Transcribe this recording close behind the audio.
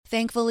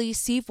Thankfully,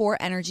 C4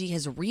 Energy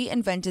has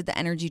reinvented the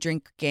energy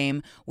drink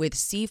game with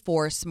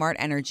C4 Smart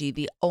Energy,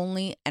 the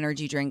only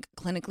energy drink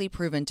clinically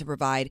proven to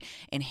provide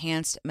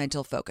enhanced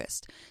mental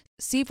focus.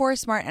 C4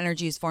 Smart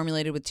Energy is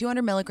formulated with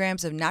 200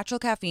 milligrams of natural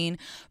caffeine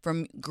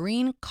from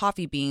green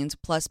coffee beans,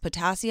 plus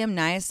potassium,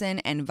 niacin,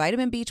 and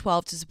vitamin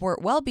B12 to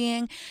support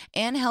well-being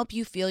and help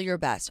you feel your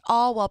best,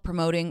 all while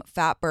promoting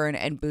fat burn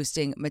and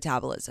boosting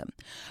metabolism.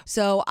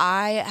 So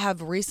I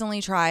have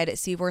recently tried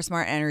C4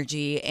 Smart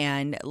Energy,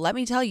 and let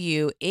me tell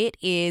you, it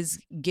is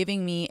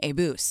giving me a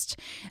boost.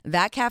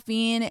 That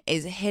caffeine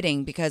is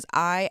hitting because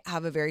I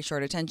have a very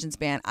short attention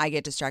span. I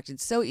get distracted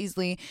so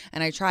easily,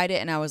 and I tried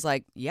it and I was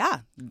like,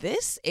 yeah,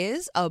 this is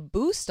a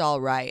boost,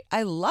 all right.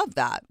 I love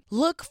that.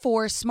 Look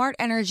for Smart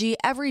Energy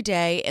every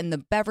day in the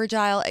beverage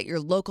aisle at your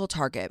local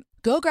Target.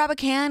 Go grab a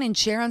can and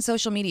share on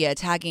social media,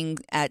 tagging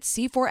at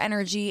C4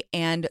 Energy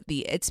and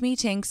the It's Me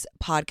Tinx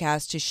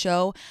podcast to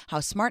show how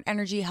Smart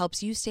Energy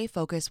helps you stay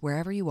focused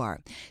wherever you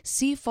are.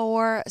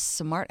 C4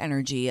 Smart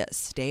Energy,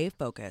 stay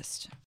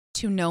focused.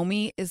 To know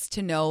me is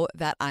to know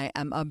that I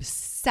am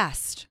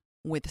obsessed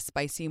with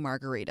spicy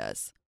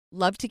margaritas.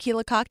 Love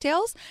tequila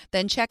cocktails?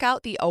 Then check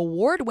out the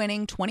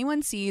award-winning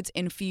 21 Seeds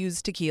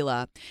Infused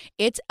Tequila.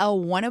 It's a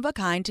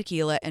one-of-a-kind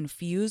tequila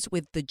infused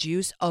with the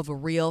juice of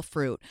real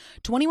fruit.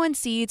 21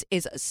 Seeds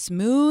is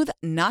smooth,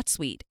 not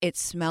sweet. It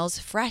smells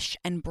fresh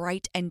and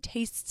bright and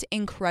tastes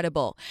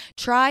incredible.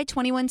 Try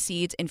 21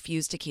 Seeds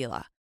Infused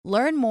Tequila.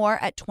 Learn more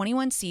at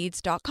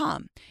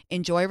 21seeds.com.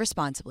 Enjoy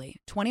responsibly.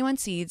 21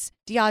 Seeds,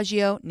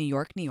 Diageo, New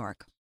York, New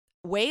York.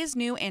 Ouai's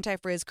new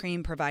anti-frizz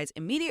cream provides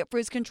immediate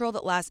frizz control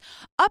that lasts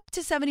up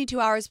to 72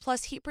 hours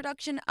plus heat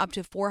production up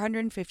to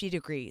 450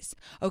 degrees.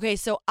 Okay,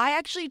 so I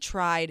actually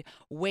tried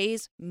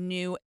Ouai's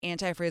new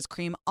anti-frizz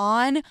cream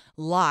on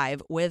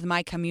live with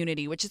my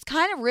community, which is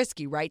kind of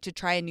risky, right? To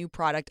try a new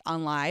product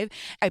on live.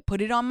 I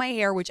put it on my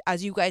hair, which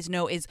as you guys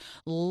know is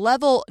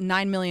level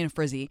 9 million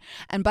frizzy.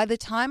 And by the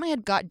time I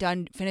had got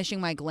done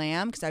finishing my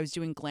glam, because I was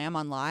doing glam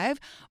on live,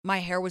 my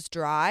hair was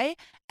dry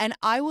and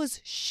I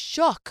was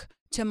shook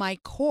to my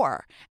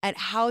core at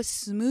how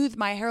smooth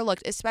my hair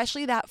looked,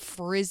 especially that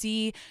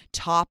frizzy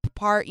top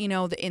part, you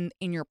know, in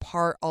your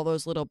part, all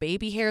those little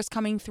baby hairs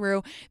coming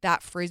through,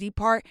 that frizzy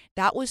part,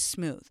 that was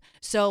smooth.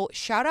 So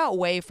shout out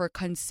Ouai for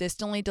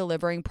consistently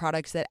delivering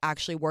products that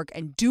actually work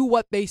and do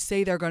what they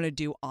say they're going to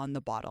do on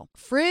the bottle.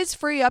 Frizz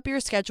free up your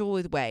schedule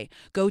with Ouai.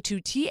 Go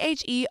to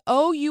THEOUAI.com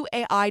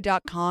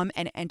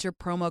and enter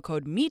promo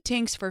code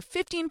MEETINX for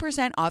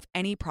 15% off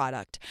any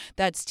product.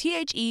 That's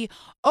THEOUAI.com,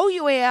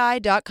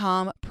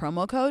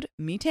 promo code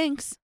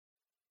MEETINX.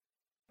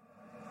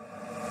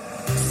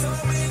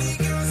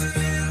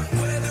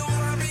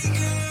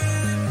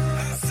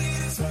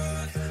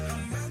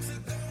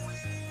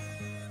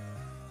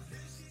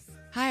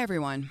 Hi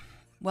everyone.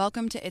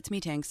 Welcome to It's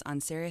Me Tinx on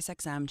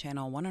SiriusXM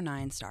channel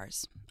 109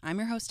 stars. I'm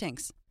your host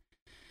Tinx.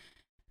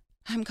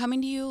 I'm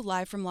coming to you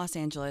live from Los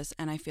Angeles,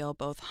 and I feel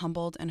both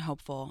humbled and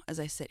hopeful as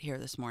I sit here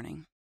this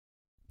morning.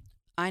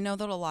 I know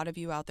that a lot of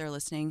you out there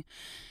listening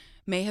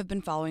may have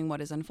been following what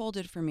has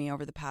unfolded for me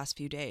over the past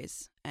few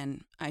days,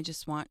 and I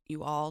just want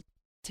you all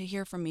to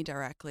hear from me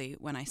directly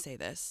when I say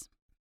this.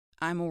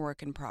 I'm a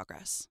work in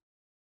progress.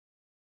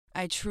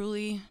 I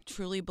truly,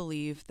 truly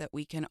believe that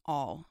we can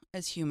all,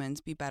 as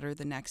humans, be better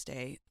the next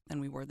day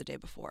than we were the day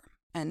before.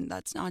 And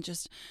that's not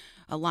just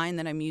a line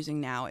that I'm using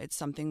now. It's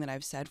something that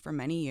I've said for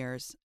many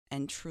years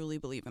and truly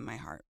believe in my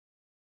heart.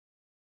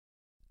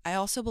 I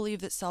also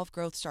believe that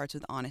self-growth starts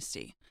with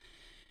honesty.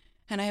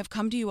 And I have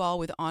come to you all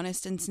with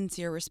honest and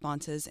sincere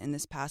responses in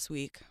this past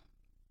week,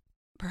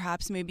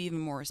 perhaps maybe even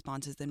more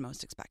responses than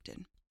most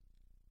expected.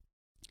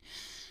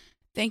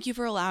 Thank you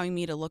for allowing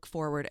me to look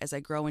forward as I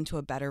grow into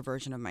a better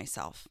version of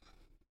myself.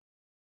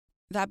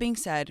 That being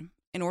said,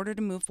 in order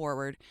to move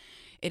forward,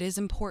 it is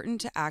important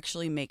to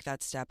actually make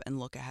that step and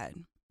look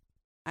ahead.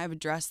 I have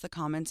addressed the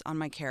comments on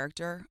my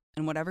character,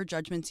 and whatever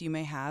judgments you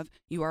may have,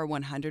 you are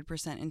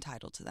 100%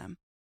 entitled to them.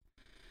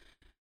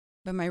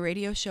 But my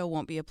radio show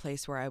won't be a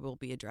place where I will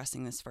be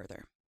addressing this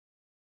further.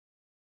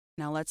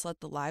 Now let's let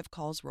the live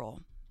calls roll.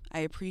 I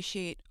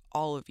appreciate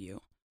all of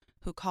you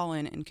who call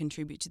in and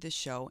contribute to this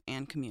show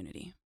and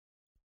community.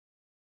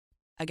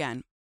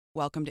 Again,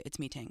 welcome to It's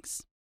Me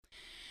Tinx.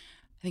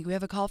 I think we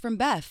have a call from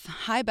Beth.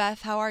 Hi,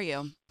 Beth. How are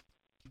you?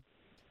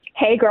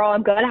 Hey, girl.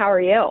 I'm good. How are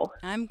you?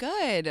 I'm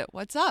good.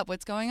 What's up?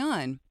 What's going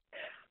on?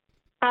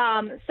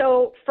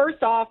 So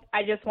first off,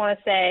 I just want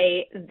to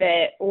say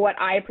that what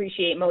I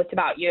appreciate most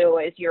about you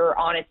is your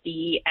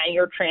honesty and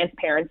your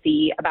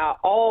transparency about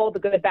all the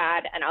good,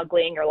 bad, and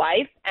ugly in your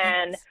life.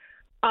 And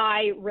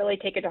I really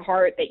take it to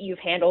heart that you've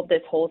handled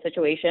this whole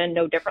situation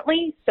no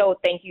differently. So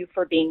thank you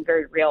for being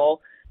very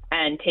real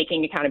and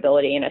taking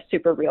accountability in a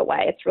super real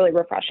way. It's really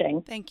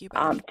refreshing. Thank you,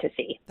 Beth. To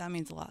see. That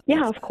means a lot.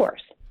 Yeah, Thanks, of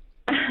course.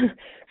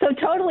 So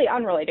totally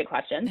unrelated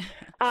question.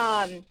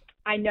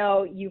 I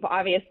know you've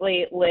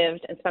obviously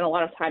lived and spent a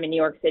lot of time in New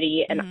York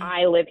City, and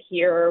I live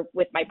here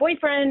with my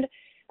boyfriend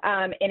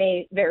in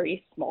a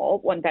very small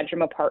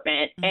one-bedroom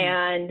apartment.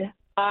 And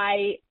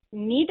I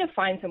need to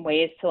find some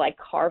ways to like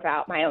carve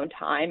out my own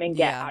time and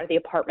get Yeah. out of the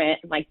apartment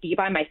and like be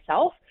by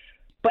myself.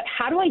 But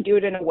how do I do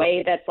it in a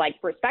way that's like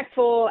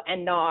respectful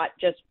and not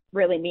just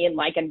really mean,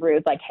 like, and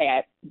rude, like,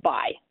 hey,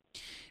 bye.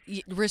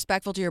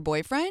 Respectful to your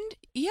boyfriend?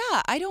 Yeah,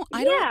 I don't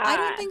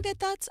Yeah. think that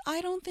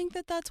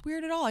that's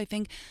weird at all. I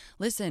think,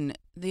 listen,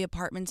 the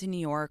apartments in New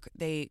York,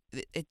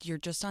 you're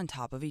just on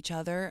top of each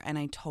other, and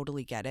I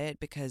totally get it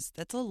because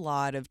that's a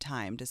lot of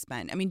time to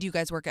spend. I mean, do you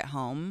guys work at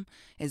home?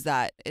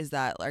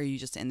 Are you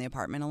just in the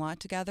apartment a lot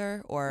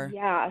together, or?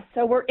 Yeah.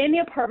 So we're in the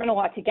apartment a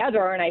lot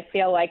together. And I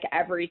feel like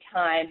every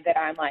time that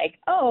I'm like,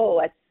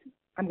 oh,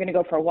 I'm going to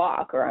go for a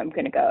walk or I'm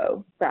going to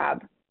go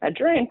grab a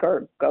drink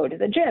or go to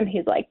the gym,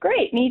 he's like,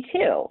 great, me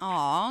too.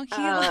 Aw,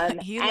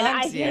 he And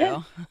loves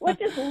you. which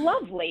is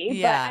lovely, but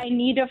Yeah. I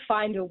need to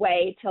find a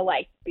way to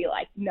like be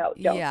like, no,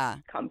 don't Yeah.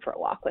 come for a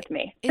walk with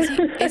me.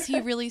 Is he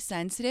really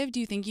sensitive? Do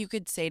you think you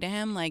could say to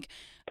him like,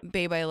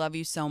 "Babe, I love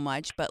you so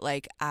much, but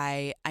like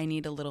I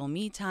need a little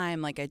me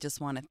time. Like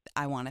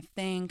I want to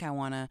think. I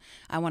want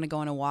to go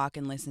on a walk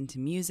and listen to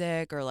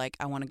music, or like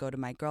I want to go to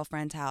my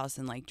girlfriend's house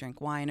and like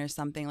drink wine or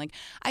something." Like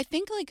I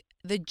think like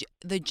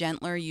the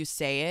gentler you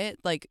say it,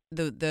 like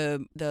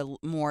the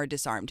more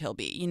disarmed he'll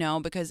be,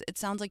 because it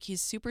sounds like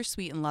he's super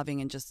sweet and loving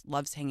and just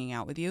loves hanging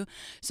out with you.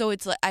 So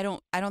it's like I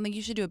don't think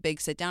you should do a big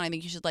sit down. I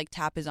think you should like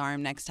tap his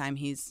arm next time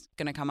he's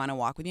gonna come on a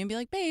walk with you and be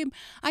like, "Babe,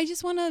 I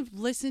just want to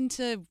listen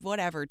to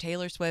whatever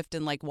Taylor Swift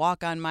and like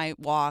walk on my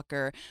walk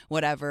or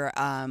whatever.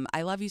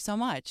 I love you so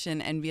much,"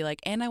 and be like,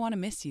 "And I want to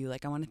miss you.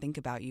 Like I want to think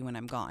about you when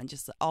I'm gone."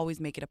 Just always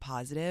make it a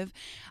positive.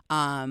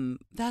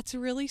 That's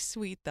really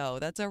sweet though.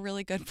 That's a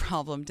really good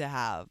problem to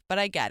have. But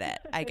I get it.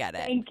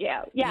 Thank you.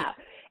 Yeah.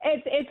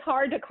 It's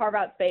hard to carve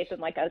out space in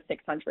like a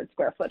 600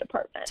 square foot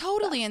apartment.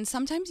 Totally. So. And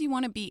sometimes you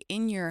want to be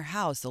in your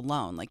house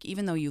alone. Like,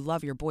 even though you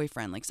love your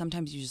boyfriend, like,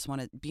 sometimes you just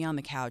want to be on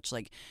the couch,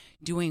 like,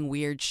 doing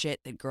weird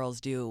shit that girls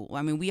do.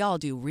 I mean, we all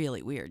do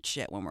really weird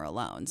shit when we're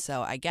alone.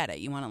 So I get it.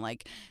 You want to,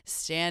 like,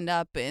 stand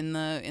up in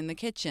the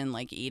kitchen,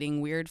 like,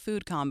 eating weird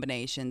food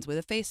combinations with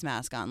a face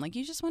mask on. Like,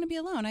 you just want to be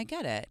alone. I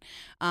get it.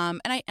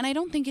 And I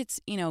don't think it's,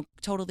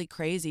 totally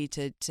crazy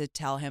to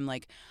tell him,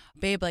 like,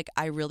 "Babe, like,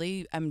 I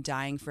really am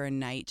dying for a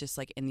night just,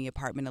 like, in the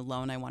apartment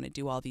alone. I want to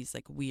do all these,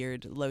 like,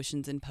 weird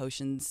lotions and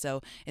potions.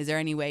 So is there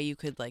any way you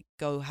could, like,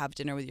 go have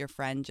dinner with your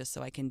friend just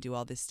so I can do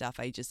all this stuff?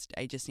 I just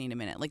need a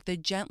minute." Like, the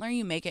gentler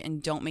you make it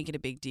and don't make it a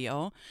big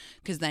deal,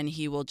 because then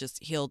he'll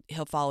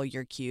follow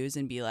your cues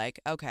and be like,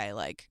 "Okay,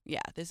 like,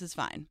 yeah, this is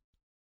fine."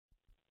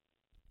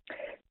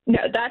 No,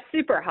 that's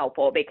super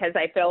helpful because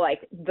I feel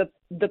like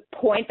the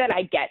point that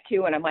I get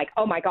to and I'm like,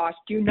 oh my gosh,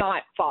 do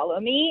not follow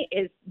me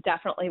is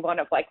definitely one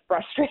of like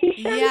frustration.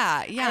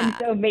 Yeah. And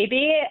so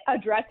maybe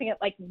addressing it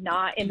like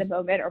not in the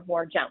moment or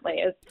more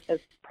gently is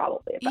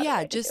probably a better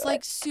way to just do like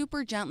it.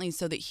 super gently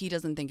so that he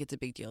doesn't think it's a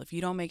big deal. If you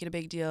don't make it a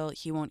big deal,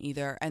 he won't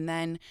either. And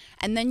then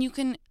you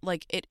can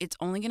like it's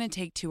only going to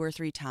take 2 or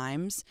 3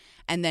 times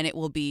and then it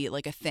will be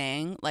like a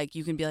thing. Like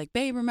you can be like,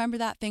 "Babe, remember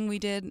that thing we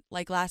did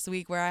like last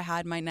week where I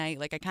had my night?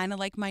 Like I kind of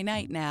like my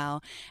night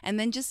now." And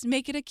then just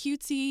make it a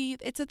cutesy,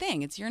 it's a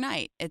thing. It's your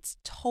night. It's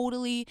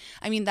totally,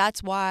 I mean,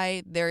 that's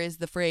why there is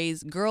the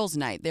phrase girls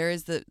night.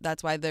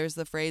 That's why there's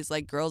the phrase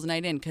like girls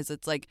night in, because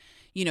it's like,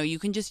 you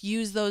can just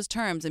use those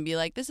terms and be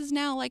like, "This is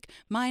now like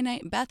my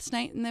night, Beth's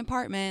night in the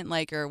apartment,"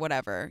 like, or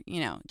whatever,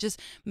 just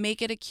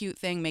make it a cute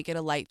thing, make it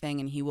a light thing,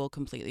 and he will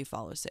completely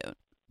follow suit.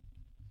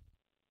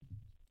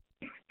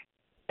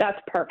 That's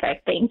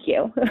perfect. Thank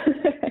you.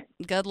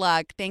 Good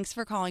luck. Thanks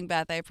for calling,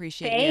 Beth. I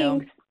appreciate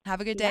Thanks. you. Have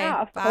a good day.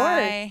 Yeah, of Bye.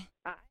 course.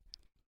 Bye.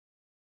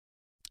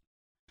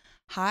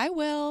 Hi,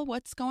 Will.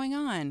 What's going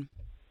on?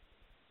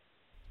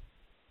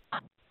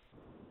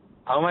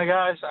 Oh my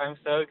gosh, I'm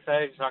so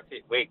excited to talk to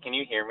you. Wait, can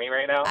you hear me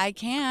right now? I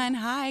can.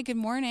 Hi, good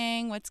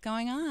morning. What's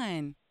going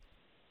on?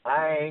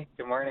 Hi,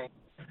 good morning.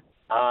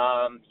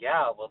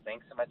 Well,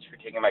 thanks so much for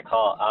taking my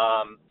call.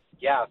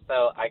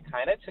 So I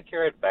kind of took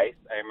your advice.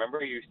 I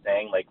remember you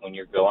saying, like, when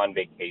you go on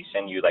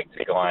vacation, you like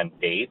to go on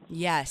dates.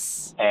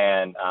 Yes.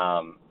 And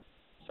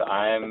so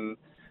I'm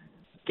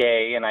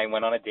gay, and I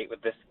went on a date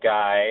with this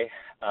guy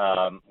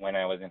when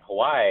I was in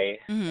Hawaii,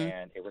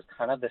 and it was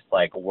kind of this,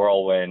 like,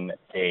 whirlwind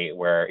date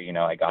where,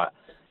 I got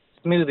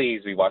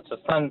smoothies, we watched the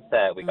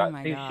sunset, we got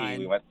sushi, God.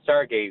 we went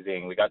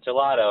stargazing, we got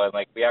gelato, and,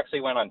 like, we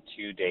actually went on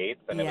 2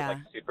 dates, and it was, like,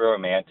 super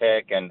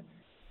romantic, and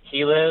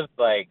he lived,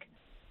 like,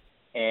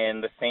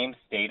 in the same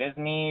state as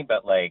me,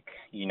 but, like,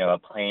 a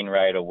plane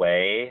ride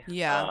away.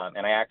 Yeah.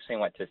 And I actually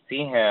went to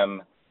see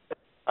him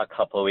a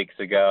couple of weeks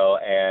ago,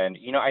 and,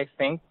 I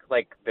think,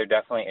 like, there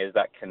definitely is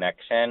that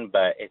connection,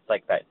 but it's,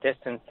 like, that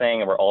distance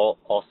thing, and we're all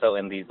also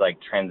in these, like,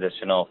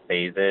 transitional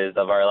phases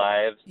of our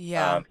lives.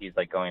 Yeah. He's,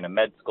 like, going to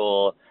med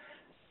school,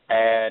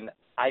 and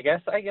I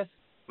guess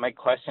my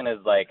question is,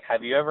 like,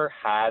 have you ever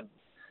had,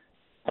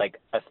 like,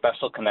 a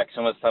special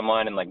connection with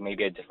someone in, like,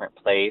 maybe a different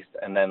place,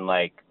 and then,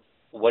 like,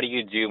 what do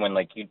you do when,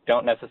 like, you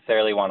don't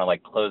necessarily want to,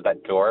 like, close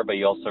that door, but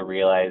you also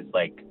realize,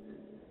 like,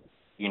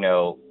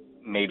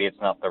 maybe it's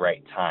not the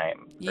right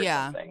time for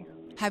something?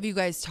 Have you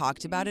guys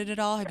talked about it at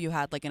all? Have you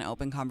had like an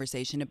open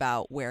conversation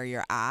about where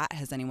you're at?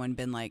 Has anyone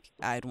been like,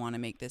 I'd want to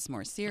make this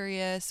more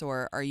serious?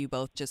 Or are you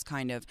both just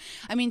kind of,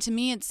 I mean, to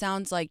me, it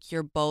sounds like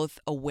you're both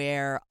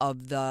aware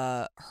of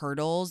the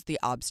hurdles, the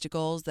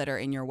obstacles that are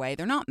in your way.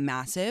 They're not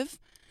massive,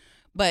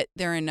 but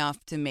they're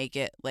enough to make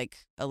it like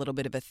a little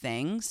bit of a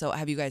thing. So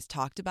have you guys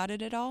talked about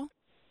it at all?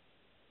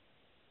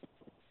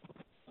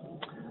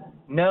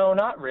 No,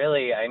 not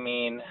really. I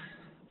mean,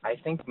 I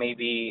think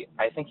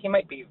he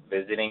might be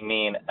visiting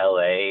me in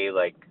LA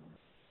like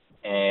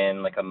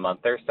in like a month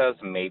or so.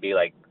 So maybe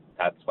like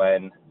that's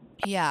when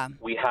Yeah.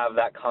 we have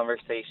that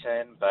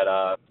conversation.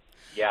 But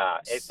yeah,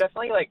 it's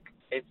definitely like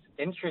it's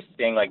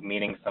interesting like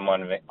meeting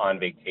someone on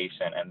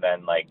vacation and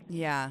then like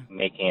Yeah.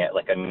 making it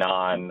like a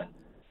non-vacation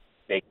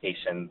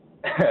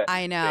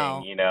I know.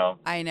 thing, you know?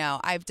 I know.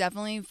 I've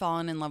definitely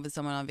fallen in love with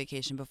someone on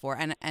vacation before.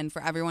 And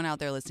for everyone out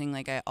there listening,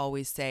 like I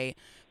always say,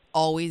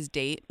 always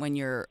date when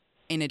you're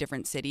in a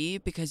different city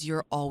because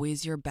you're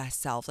always your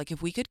best self. Like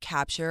if we could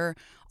capture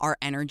our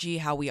energy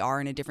how we are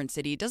in a different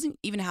city, it doesn't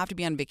even have to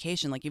be on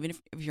vacation. Like even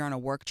if you're on a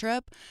work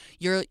trip,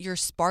 you're your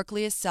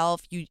sparkliest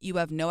self. You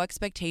have no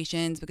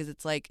expectations because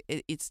it's like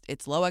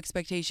it's low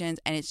expectations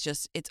and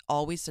it's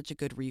always such a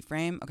good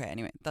reframe. Okay,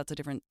 anyway, that's a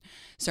different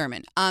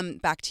sermon.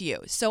 Back to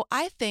you. So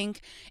I think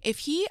if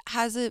he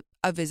has a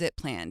visit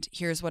planned,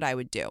 here's what I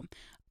would do.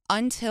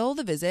 Until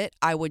the visit,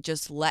 I would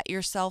just let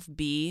yourself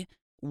be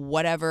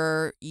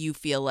whatever you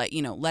feel like,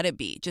 let it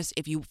be. Just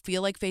if you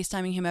feel like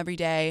FaceTiming him every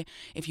day,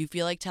 if you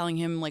feel like telling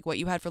him like what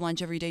you had for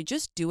lunch every day,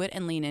 just do it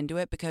and lean into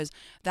it because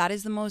that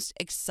is the most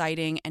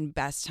exciting and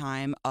best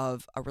time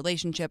of a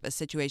relationship, a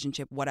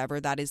situationship, whatever.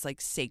 That is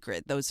like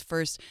sacred. Those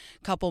first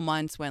couple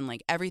months when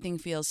like everything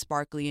feels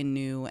sparkly and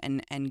new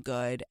and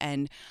good.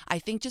 And I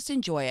think just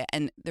enjoy it.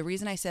 And the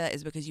reason I say that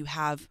is because you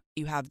have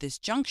this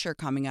juncture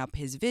coming up,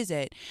 his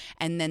visit,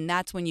 and then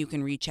that's when you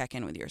can recheck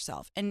in with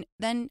yourself and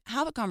then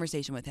have a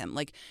conversation with him.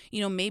 Like,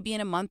 maybe in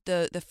a month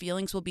the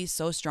feelings will be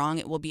so strong,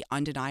 it will be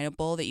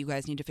undeniable that you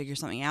guys need to figure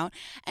something out.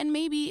 And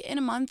maybe in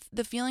a month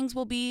the feelings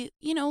will be,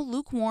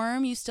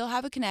 lukewarm, you still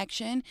have a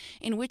connection,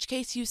 in which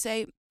case you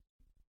say,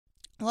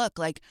 look,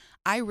 like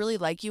I really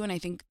like you and I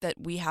think that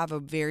we have a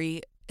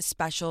very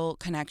special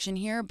connection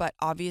here, but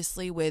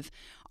obviously with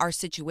our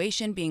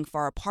situation being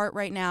far apart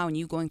right now and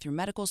you going through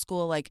medical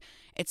school, like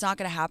it's not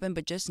going to happen,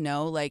 but just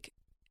know like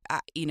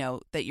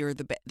that you're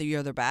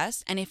the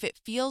best. And if it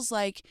feels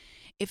like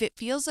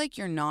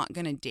you're not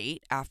going to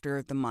date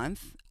after the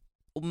month,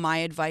 my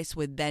advice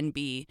would then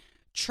be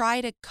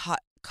try to cut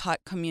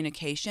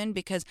communication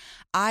because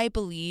I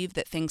believe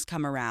that things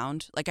come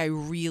around. Like I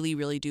really,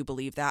 really do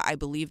believe that. I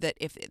believe that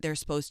if they're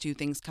supposed to,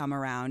 things come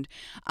around.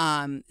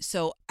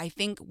 So I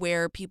think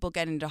where people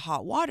get into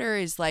hot water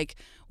is like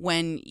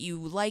when you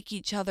like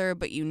each other,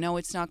 but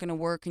it's not going to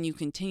work and you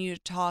continue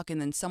to talk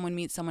and then someone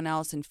meets someone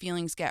else and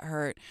feelings get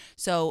hurt.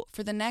 So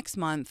for the next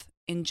month,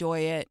 enjoy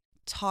it.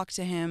 Talk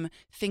to him,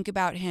 think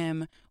about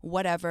him,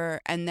 whatever,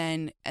 and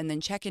then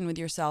check in with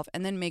yourself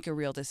and then make a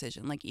real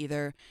decision. Like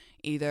either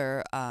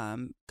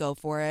go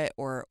for it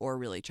or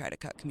really try to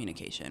cut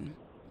communication.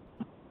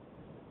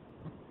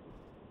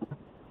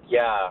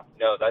 Yeah,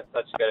 no, that's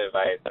such good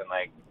advice. And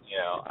like,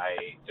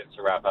 I just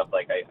to wrap up,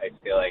 like I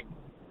feel like,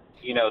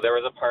 there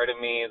was a part of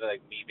me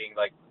like me being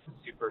like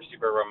super,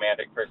 super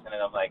romantic person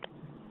and I'm like,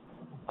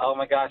 oh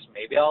my gosh,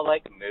 maybe I'll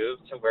like move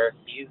to where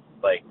he's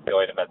like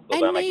going to med school.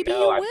 And but I'm maybe like,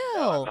 no, you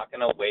will. I'm not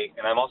gonna wait,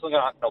 and I'm also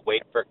not gonna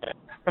wait for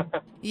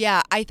him.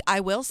 Yeah, I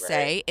will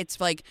say Right. it's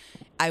like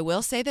I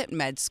will say that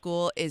med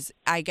school is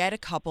I get a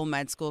couple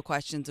med school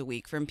questions a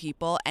week from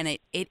people and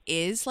it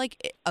is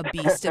like a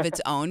beast of its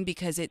own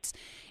because it's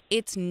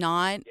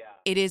not Yeah.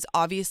 it is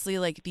obviously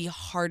like the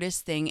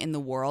hardest thing in the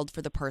world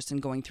for the person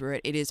going through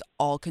it. It is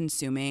all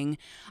consuming.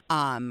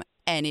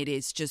 And it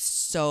is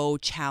just so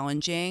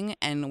challenging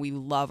and we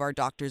love our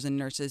doctors and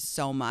nurses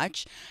so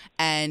much.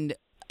 And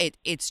it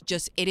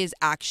is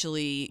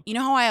actually,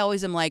 how I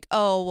always am like,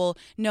 oh, well,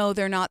 no,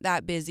 they're not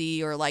that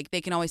busy or like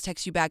they can always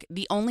text you back.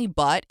 The only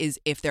but is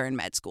if they're in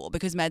med school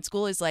because med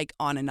school is like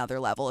on another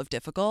level of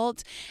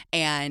difficult.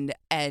 And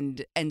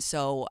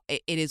so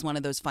it is one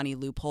of those funny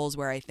loopholes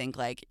where I think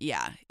like,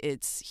 yeah,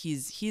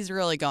 he's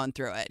really going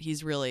through it.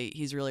 He's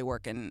really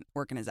working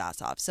his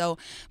ass off. So,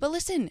 but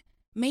listen,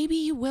 maybe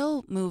you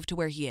will move to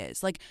where he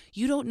is. Like,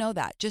 you don't know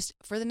that. Just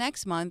for the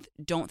next month,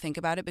 don't think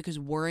about it because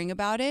worrying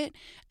about it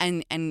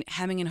and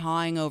hemming and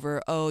hawing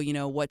over, oh,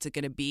 what's it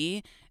going to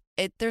be?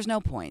 There's no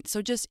point.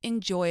 So just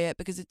enjoy it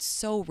because it's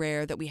so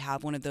rare that we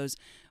have one of those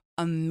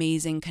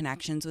amazing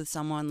connections with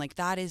someone. Like,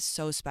 that is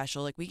so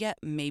special. Like, we get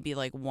maybe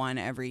like one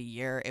every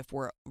year if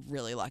we're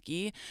really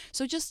lucky.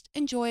 So just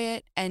enjoy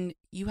it. And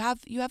you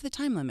have the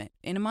time limit.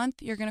 In a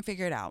month, you're going to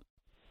figure it out.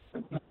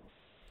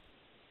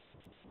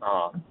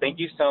 Oh, thank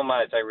you so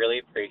much. I really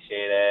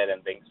appreciate it,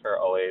 and thanks for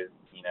always,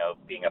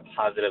 being a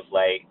positive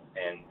light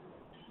in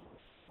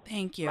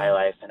Thank you. my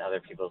life and other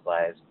people's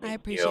lives. I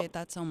appreciate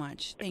that so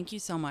much. Thank you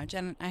so much,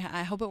 and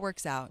I hope it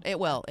works out. It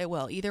will.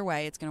 Either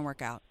way, it's going to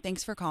work out.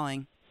 Thanks for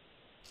calling.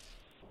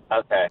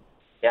 Okay.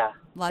 Yeah.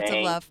 Lots Thanks.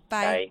 of love.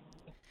 Bye. Bye.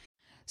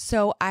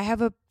 So I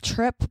have a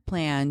trip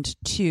planned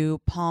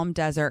to Palm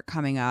Desert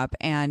coming up,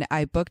 and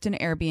I booked an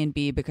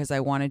Airbnb because I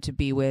wanted to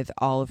be with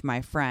all of my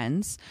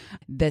friends.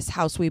 This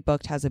house we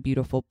booked has a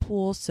beautiful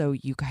pool, so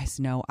you guys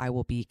know I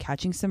will be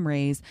catching some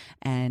rays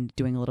and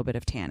doing a little bit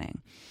of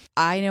tanning.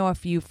 I know a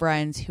few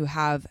friends who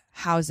have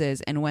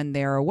houses, and when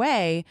they're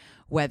away,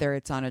 whether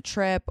it's on a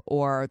trip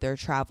or they're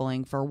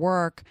traveling for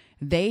work,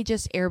 they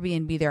just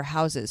Airbnb their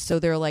houses. So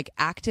they're like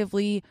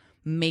actively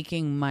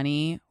making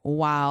money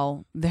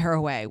while they're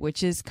away,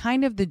 which is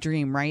kind of the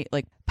dream, right?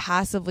 Like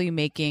passively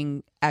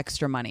making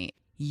extra money.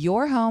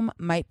 Your home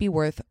might be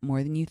worth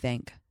more than you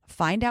think.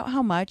 Find out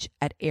how much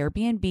at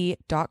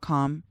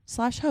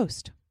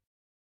airbnb.com/host.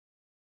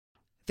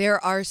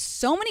 There are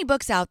so many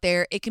books out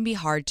there, it can be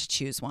hard to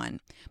choose one.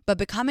 But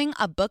becoming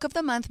a Book of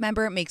the Month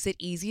member makes it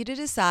easy to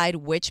decide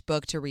which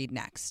book to read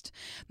next.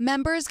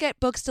 Members get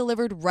books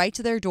delivered right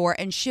to their door,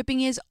 and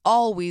shipping is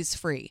always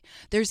free.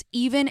 There's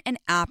even an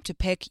app to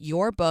pick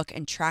your book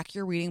and track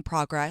your reading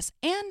progress,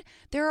 and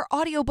there are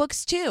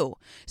audiobooks too.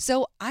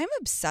 So I'm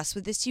obsessed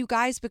with this, you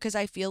guys, because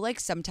I feel like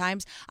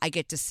sometimes I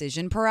get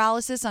decision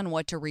paralysis on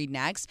what to read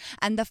next.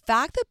 And the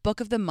fact that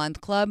Book of the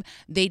Month Club,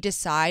 they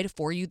decide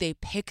for you, they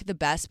pick the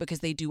best because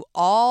they do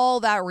all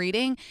that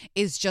reading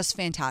is just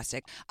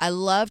fantastic. I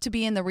love to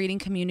be in the reading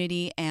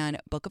community, and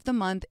Book of the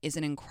Month is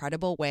an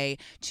incredible way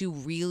to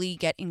really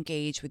get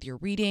engaged with your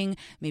reading.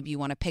 Maybe you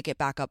want to pick it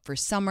back up for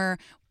summer.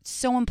 It's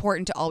so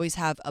important to always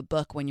have a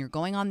book when you're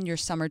going on your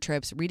summer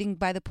trips, reading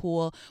by the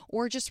pool,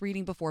 or just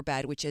reading before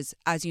bed, which is,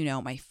 as you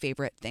know, my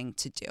favorite thing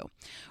to do.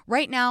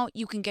 Right now,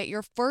 you can get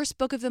your first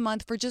book of the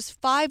month for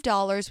just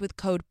 $5 with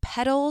code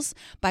PEDALS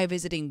by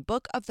visiting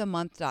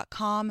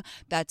bookofthemonth.com.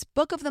 That's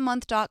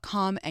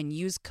bookofthemonth.com and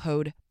use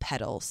code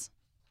PEDALS.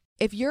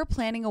 If you're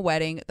planning a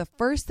wedding, the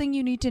first thing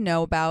you need to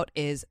know about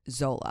is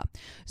Zola.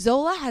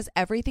 Zola has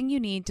everything you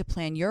need to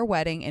plan your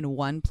wedding in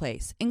one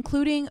place,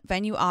 including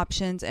venue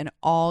options and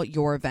all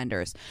your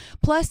vendors.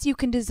 Plus, you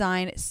can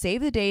design save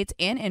the dates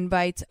and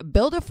invites,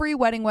 build a free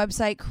wedding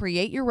website,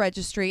 create your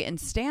registry, and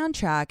stay on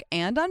track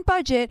and on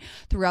budget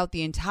throughout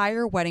the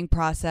entire wedding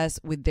process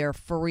with their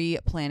free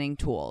planning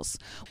tools.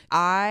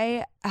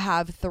 I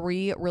have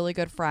 3 really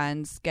good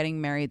friends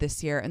getting married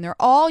this year, and they're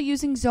all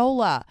using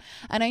Zola.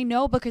 And I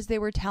know because they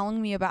were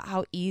telling me about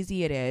how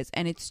easy it is,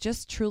 and it's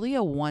just truly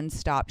a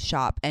one-stop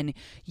shop. And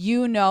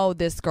you know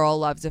this girl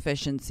loves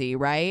efficiency,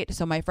 right?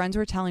 So my friends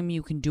were telling me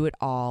you can do it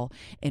all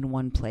in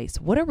one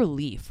place. What a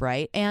relief,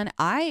 right? And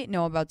I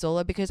know about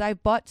Zola because I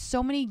bought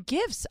so many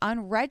gifts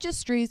on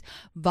registries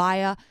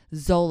via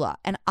Zola,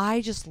 and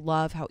I just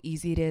love how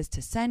easy it is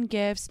to send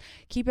gifts,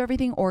 keep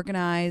everything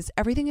organized.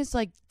 Everything is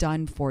like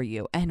done for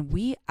you, and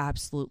we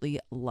absolutely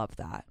love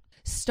that.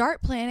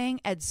 Start planning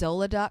at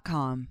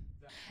Zola.com.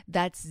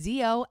 That's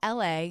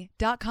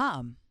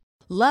ZOLA.com.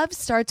 Love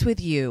starts with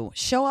you.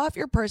 Show off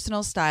your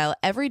personal style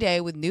every day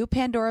with new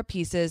Pandora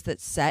pieces that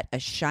set a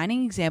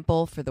shining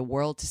example for the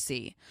world to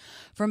see.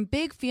 From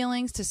big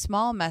feelings to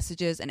small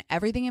messages and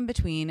everything in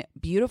between,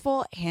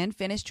 beautiful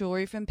hand-finished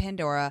jewelry from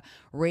Pandora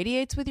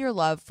radiates with your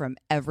love from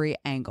every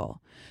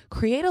angle.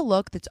 Create a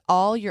look that's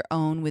all your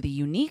own with a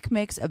unique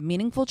mix of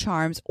meaningful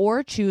charms,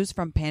 or choose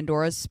from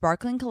Pandora's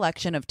sparkling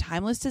collection of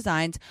timeless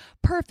designs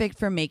perfect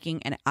for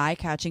making an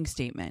eye-catching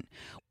statement.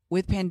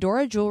 With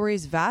Pandora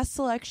Jewelry's vast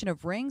selection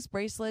of rings,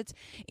 bracelets,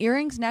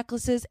 earrings,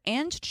 necklaces,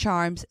 and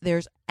charms,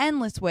 there's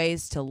endless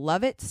ways to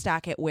love it,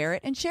 stack it, wear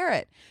it, and share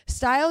it.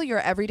 Style your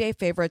everyday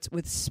favorites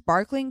with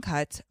sparkling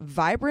cuts,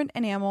 vibrant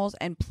enamels,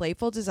 and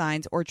playful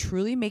designs, or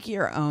truly make it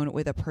your own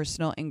with a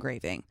personal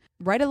engraving.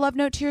 Write a love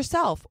note to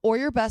yourself or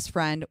your best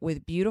friend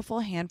with beautiful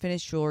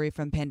hand-finished jewelry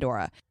from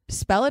Pandora.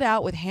 Spell it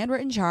out with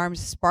handwritten charms,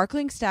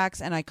 sparkling stacks,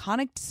 and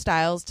iconic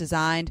styles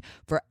designed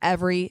for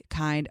every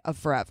kind of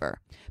forever.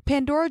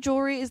 Pandora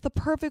Jewelry is the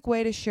perfect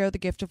way to share the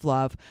gift of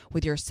love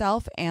with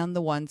yourself and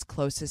the ones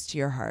closest to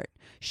your heart.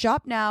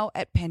 Shop now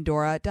at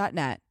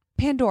pandora.net.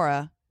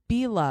 Pandora,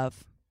 be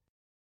love.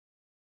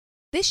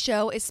 This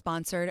show is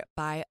sponsored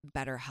by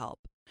BetterHelp.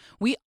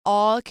 We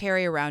all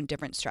carry around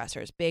different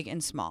stressors, big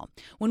and small.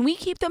 When we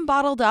keep them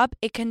bottled up,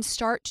 it can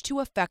start to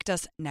affect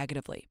us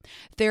negatively.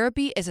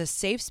 Therapy is a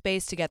safe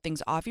space to get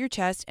things off your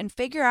chest and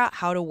figure out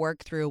how to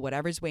work through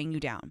whatever's weighing you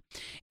down.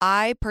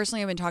 I personally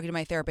have been talking to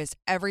my therapist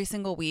every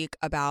single week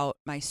about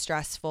my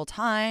stressful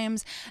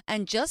times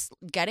and just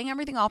getting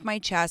everything off my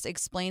chest,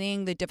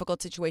 explaining the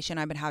difficult situation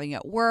I've been having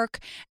at work,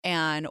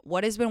 and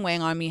what has been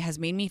weighing on me has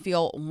made me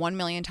feel 1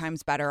 million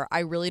times better. I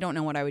really don't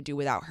know what I would do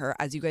without her.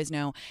 As you guys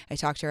know, I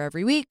talk to her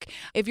every week.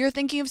 If you're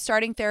thinking of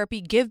starting therapy,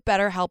 give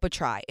BetterHelp a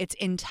try. It's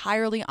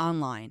entirely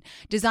online,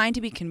 designed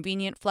to be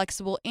convenient,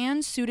 flexible,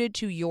 and suited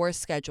to your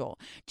schedule.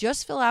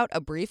 Just fill out a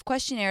brief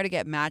questionnaire to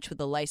get matched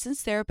with a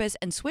licensed therapist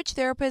and switch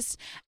therapists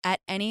at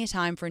any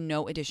time for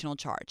no additional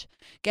charge.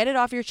 Get it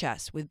off your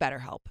chest with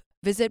BetterHelp.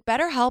 Visit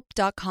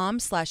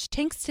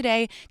BetterHelp.com/Tinx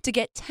today to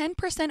get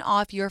 10%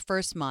 off your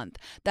first month.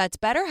 That's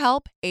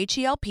BetterHelp,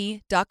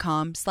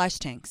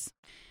 HELP.com/Tinx.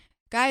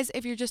 Guys,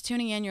 if you're just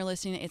tuning in, you're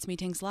listening to It's Me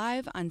Tinx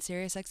Live on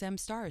SiriusXM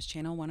Stars,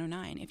 Channel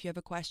 109. If you have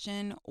a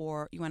question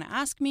or you want to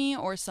ask me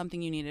or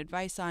something you need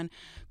advice on,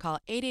 call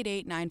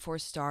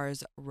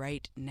 888-94-STARS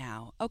right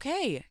now.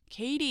 Okay,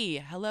 Katie.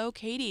 Hello,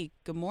 Katie.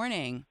 Good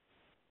morning.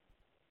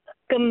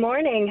 Good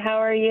morning. How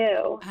are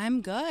you?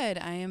 I'm good.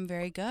 I am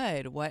very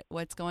good.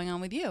 What's going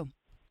on with you?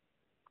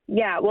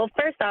 Yeah, well,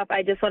 first off,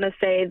 I just want to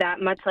say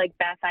that much like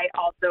Beth, I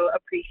also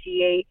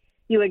appreciate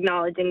you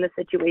acknowledging the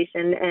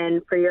situation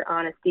and for your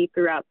honesty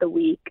throughout the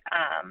week.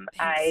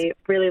 I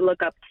really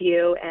look up to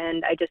you,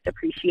 and I just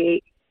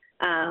appreciate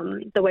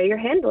the way you're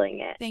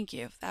handling it. Thank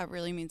you. That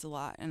really means a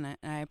lot, and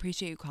I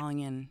appreciate you calling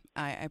in.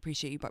 I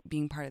appreciate you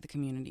being part of the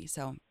community,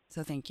 so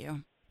thank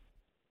you.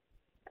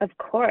 Of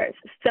course.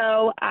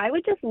 So I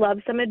would just love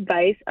some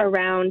advice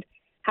around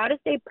how to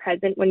stay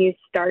present when you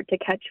start to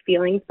catch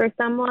feelings for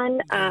someone.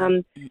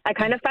 I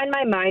kind of find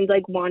my mind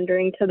like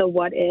wandering to the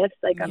what ifs.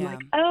 Like I'm like,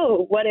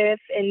 oh, what if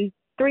in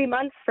 3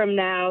 months from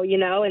now,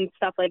 and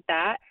stuff like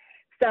that.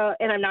 So,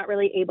 and I'm not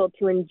really able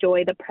to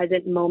enjoy the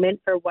present moment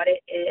for what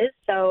it is.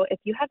 So if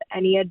you have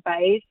any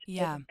advice,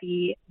 it would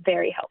be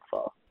very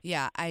helpful.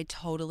 Yeah, I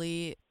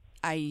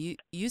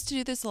used to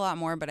do this a lot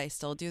more, but I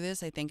still do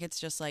this. I think it's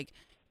just like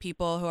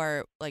people who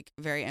are like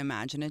very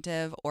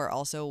imaginative or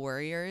also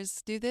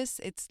worriers do this.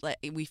 It's like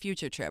we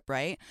future trip,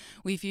 right?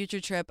 We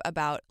future trip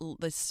about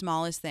the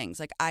smallest things.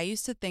 Like I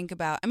used to think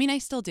about, I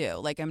still do.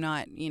 Like I'm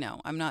not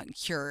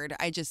cured.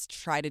 I just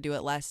try to do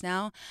it less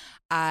now.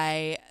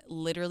 I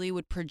literally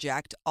would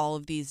project all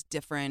of these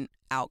different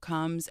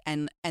outcomes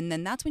and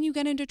then that's when you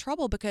get into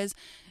trouble because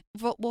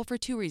for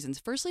two reasons.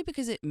 Firstly,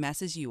 because it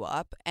messes you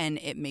up and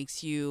it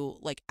makes you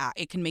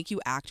it can make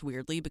you act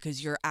weirdly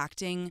because you're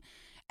acting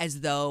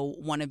as though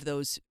one of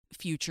those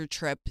future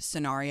trip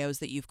scenarios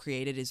that you've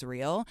created is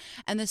real.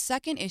 And the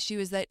second issue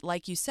is that,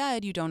 like you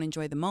said, you don't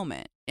enjoy the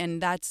moment. And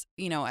that's,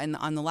 and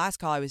on the last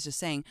call, I was just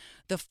saying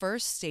the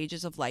first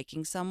stages of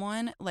liking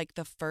someone, like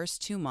the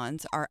first 2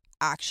 months are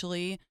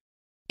actually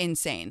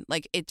insane.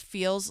 Like it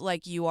feels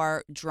like you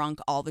are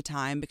drunk all the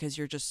time because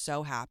you're just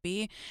so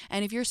happy.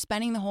 And if you're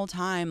spending the whole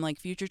time like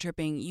future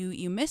tripping,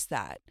 you miss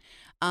that.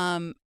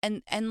 And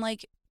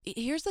like,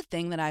 here's the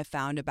thing that I've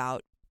found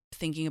about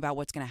thinking about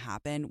what's going to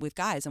happen with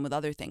guys and with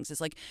other things is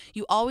like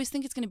you always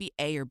think it's going to be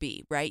A or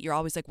B, right? You're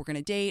always like, we're going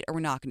to date or we're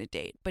not going to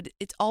date, but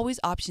it's always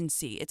option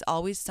C. It's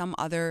always some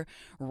other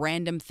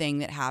random thing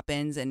that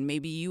happens and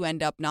maybe you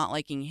end up not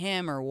liking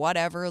him or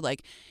whatever.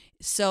 Like,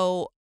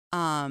 so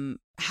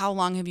how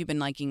long have you been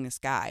liking this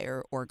guy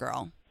or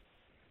girl?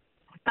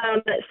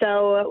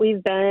 So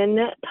we've been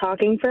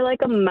talking for like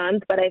a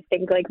month, but I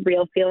think like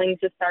real feelings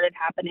just started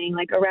happening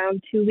like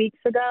around 2 weeks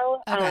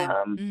ago. Okay.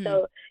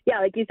 So yeah,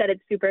 like you said,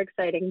 it's super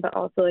exciting, but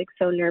also like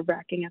so nerve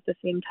wracking at the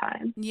same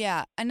time.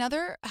 Yeah.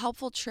 Another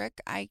helpful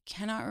trick, I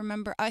cannot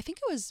remember. I think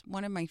it was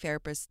one of my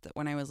therapists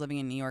when I was living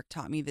in New York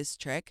taught me this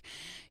trick.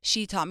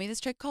 She taught me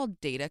this trick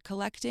called data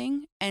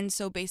collecting. And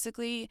so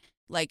basically,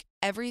 like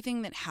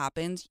everything that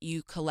happens,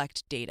 you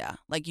collect data.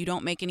 Like you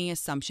don't make any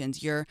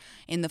assumptions. You're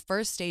in the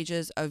first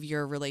stages of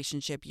your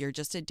relationship. You're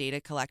just a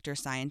data collector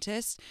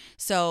scientist.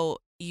 So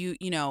you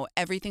know,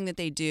 everything that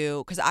they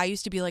do, because I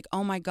used to be like,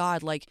 oh my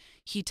God, like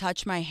he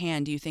touched my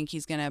hand. Do you think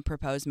he's going to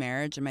propose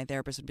marriage? And my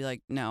therapist would be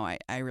like, no,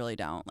 I really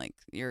don't. Like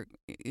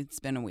it's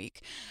been a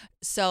week.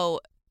 So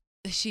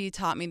she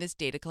taught me this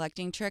data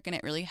collecting trick and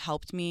it really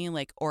helped me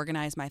like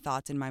organize my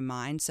thoughts in my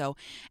mind. So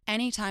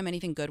anytime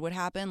anything good would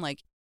happen,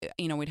 like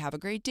we'd have a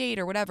great date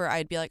or whatever,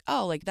 I'd be like,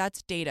 oh, like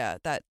that's data.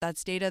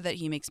 That's data that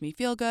he makes me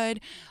feel good.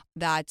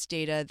 That's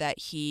data that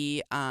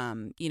he,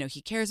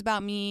 he cares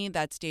about me.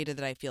 That's data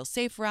that I feel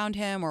safe around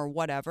him or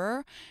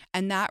whatever.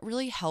 And that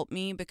really helped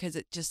me because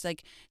it just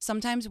like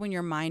sometimes when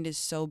your mind is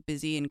so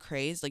busy and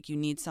crazed, like you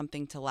need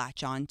something to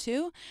latch on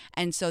to.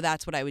 And so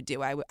that's what I would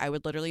do. I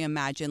would literally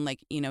imagine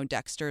like,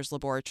 Dexter's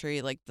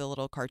Laboratory, like the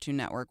little Cartoon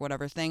Network,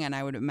 whatever thing. And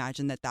I would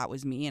imagine that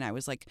was me. And I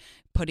was like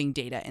putting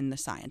data in the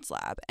science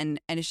lab. And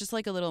it's just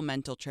like a little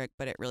mental trick,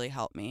 but it really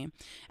helped me.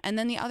 And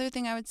then the other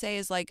thing I would say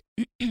is like,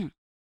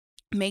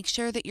 make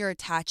sure that you're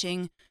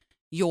attaching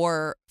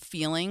your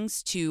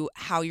feelings to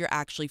how you're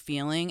actually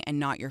feeling and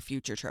not your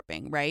future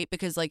tripping, right?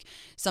 Because like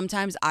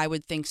sometimes I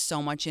would think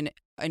so much in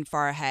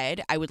far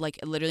ahead. I would like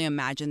literally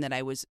imagine that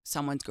I was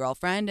someone's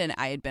girlfriend and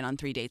I had been on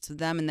 3 dates with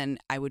them, and then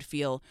I would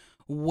feel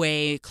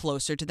way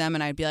closer to them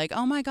and I'd be like,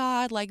 oh my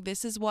God, like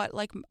this is what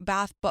like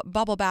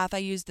bubble bath I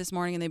used this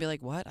morning, and they'd be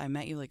like, what? I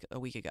met you like a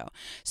week ago.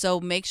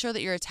 So make sure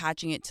that you're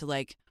attaching it to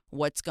like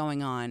what's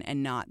going on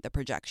and not the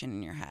projection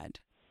in your head.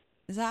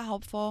 Is that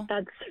helpful?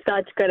 That's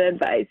such good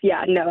advice.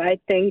 Yeah, no, I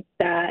think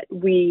that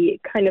we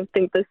kind of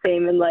think the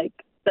same in like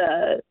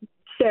the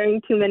sharing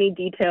too many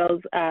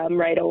details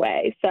right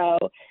away. So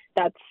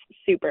that's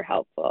super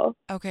helpful.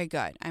 Okay,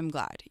 good. I'm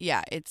glad.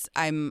 Yeah,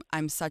 I'm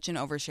such an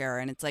oversharer,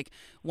 and it's like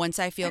once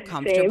I feel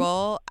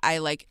comfortable, I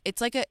like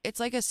it's like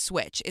a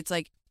switch. It's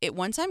like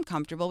once I'm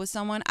comfortable with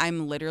someone,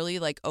 I'm literally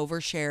like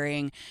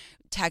oversharing,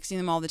 texting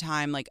them all the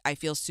time. Like, I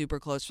feel super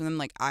close for them.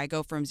 Like, I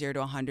go from 0 to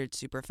 100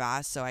 super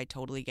fast, so I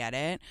totally get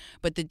it.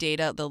 But the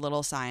data, the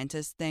little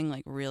scientist thing,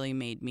 like, really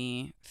made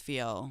me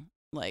feel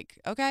like,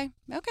 okay,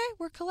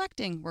 we're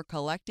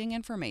collecting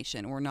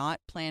information. We're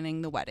not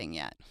planning the wedding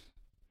yet.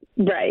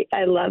 Right.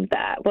 I love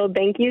that. Well,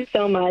 thank you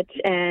so much.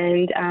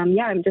 And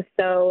I'm just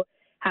so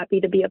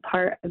happy to be a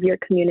part of your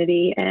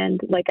community. And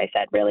like I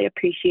said, really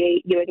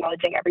appreciate you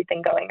acknowledging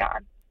everything going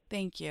on.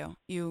 Thank you.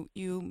 You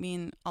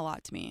mean a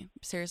lot to me.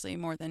 Seriously,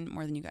 more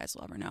than you guys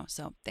will ever know.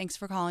 So thanks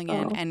for calling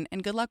in,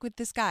 and good luck with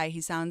this guy.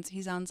 He sounds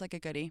like a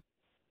goodie.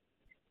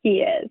 He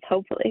is,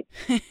 hopefully.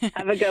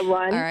 Have a good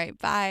one. All right,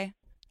 bye.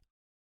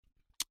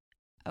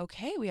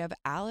 Okay, we have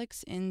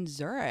Alex in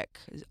Zurich,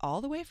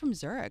 all the way from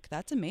Zurich.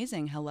 That's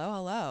amazing.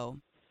 Hello.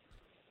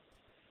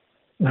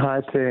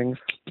 Hi, Tinx.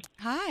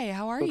 Hi,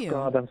 how are you?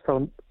 God, I'm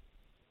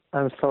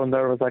so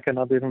nervous. I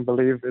cannot even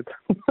believe it.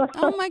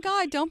 Oh my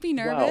God, don't be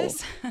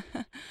nervous.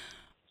 Wow.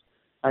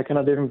 I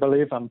cannot even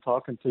believe I'm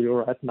talking to you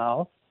right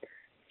now.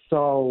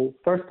 So,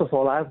 first of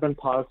all, I've been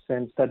part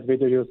since that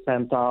video you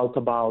sent out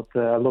about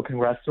looking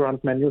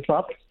restaurant menus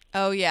up.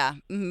 Oh yeah,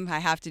 I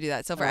have to do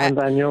that. So for and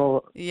I knew,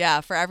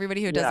 for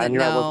everybody who doesn't I knew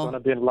know, I was going to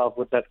be in love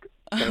with that.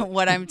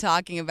 what I'm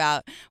talking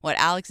about, what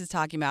Alex is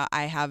talking about,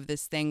 I have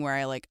this thing where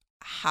I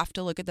have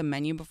to look at the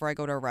menu before I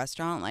go to a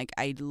restaurant. Like,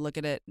 I look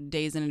at it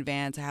days in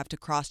advance. I have to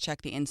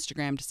cross-check the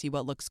Instagram to see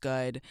what looks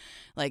good.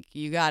 Like,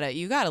 you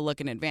gotta look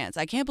in advance.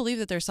 I can't believe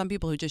that there's some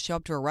people who just show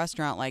up to a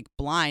restaurant like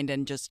blind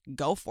and just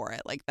go for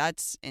it. Like,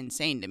 that's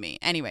insane to me.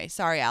 Anyway,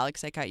 sorry,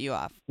 Alex, I cut you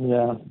off.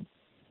 Yeah.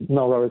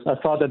 No worries. I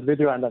saw that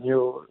video and I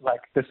knew,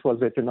 this was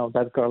it,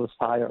 that girl is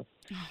fired.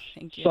 Oh,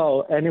 thank you.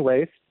 So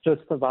anyways,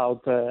 just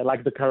about,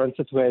 the current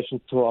situation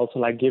to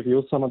also, give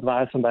you some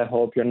advice, and I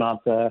hope you're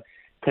not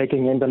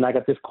taking in the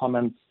negative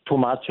comments too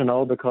much,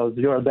 because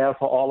you're there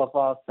for all of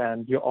us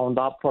and you owned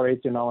up for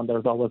it, and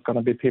there's always going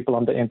to be people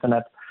on the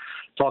internet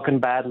talking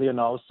badly,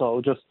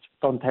 so just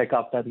don't take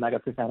up that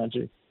negative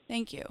energy.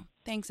 Thank you.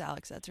 Thanks,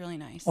 Alex. That's really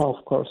nice. Oh,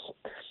 of course.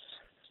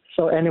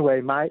 So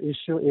anyway, my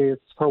issue is,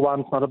 for one,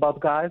 it's not about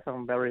guys.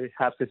 I'm very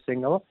happy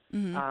single.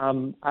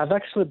 Mm-hmm. I've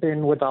actually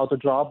been without a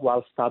job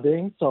while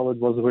studying, so it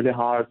was really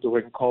hard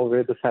during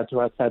COVID, et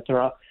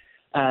cetera.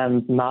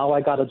 And now I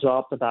got a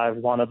job that I've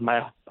wanted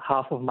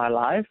half of my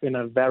life in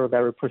a very,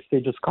 very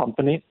prestigious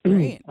company.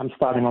 Great. I'm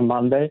starting on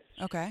Monday.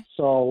 Okay.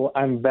 So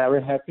I'm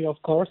very happy, of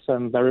course.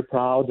 I'm very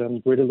proud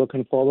and really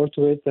looking forward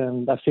to it,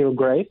 and I feel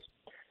great.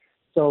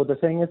 So the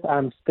thing is,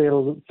 I'm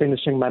still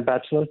finishing my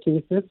bachelor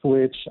thesis,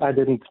 which I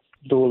didn't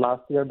do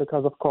last year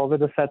because of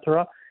COVID,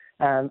 etc.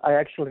 And I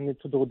actually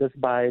need to do this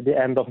by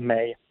the end of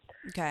May.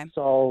 Okay.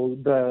 So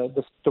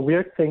the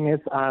weird thing is,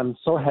 I'm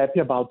so happy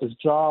about this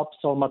job,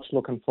 so much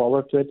looking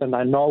forward to it, and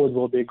I know it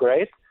will be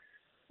great.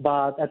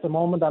 But at the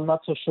moment, I'm not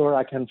so sure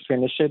I can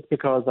finish it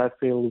because I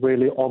feel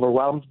really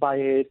overwhelmed by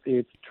it.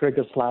 It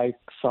triggers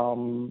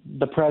some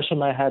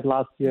depression I had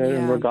last year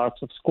in regards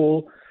of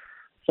school.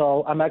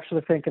 So I'm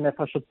actually thinking if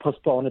I should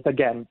postpone it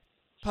again.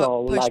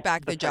 Push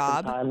back the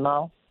job? Time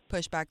now.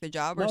 Push back the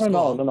job or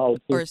school? No.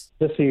 The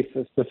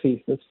thesis.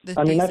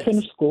 I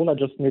finished school. I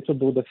just need to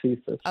do the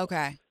thesis.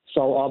 Okay.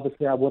 So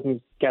obviously I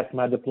wouldn't get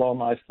my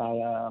diploma if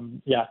I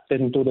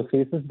didn't do the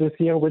thesis this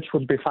year, which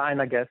would be fine,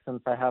 I guess,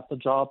 since I have the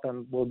job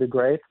and will be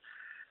great.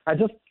 I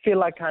just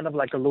feel kind of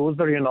like a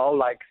loser,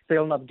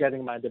 still not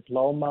getting my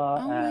diploma.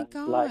 Oh my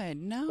God,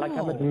 no.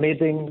 I'm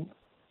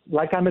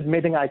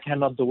admitting I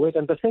cannot do it.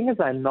 And the thing is,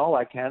 I know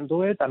I can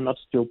do it. I'm not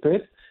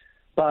stupid,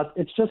 but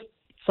it's just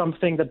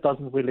something that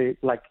doesn't really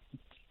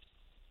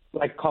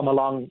come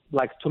along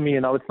to me,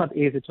 it's not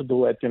easy to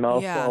do it,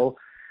 Yeah. So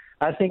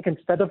I think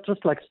instead of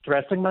just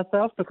stressing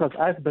myself, because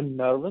I've been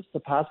nervous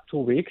the past 2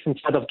 weeks,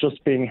 instead of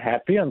just being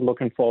happy and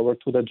looking forward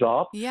to the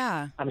job,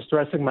 I'm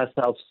stressing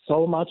myself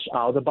so much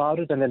out about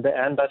it. And in the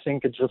end, I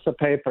think it's just a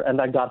paper,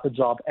 and I got the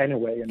job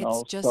anyway,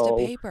 It's just a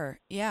paper.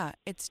 Yeah,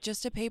 it's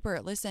just a paper.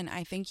 Listen,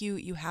 I think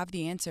you have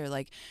the answer.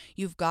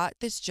 You've got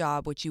this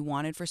job, which you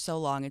wanted for so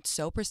long. It's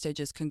so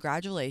prestigious.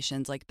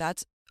 Congratulations.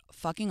 That's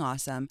fucking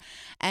awesome.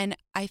 And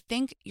I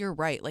think you're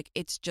right.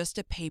 It's just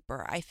a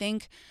paper. I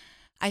think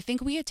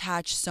we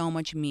attach so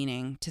much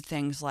meaning to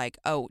things like,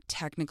 oh,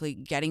 technically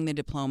getting the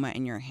diploma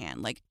in your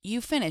hand.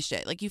 You finished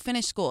it. You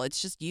finished school. It's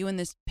just you and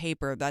this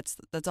paper. That's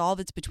all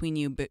that's between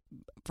you,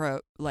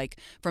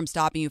 from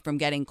stopping you from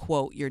getting,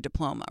 quote, your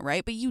diploma,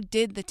 right? But you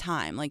did the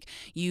time.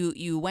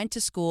 You went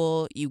to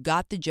school, you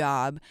got the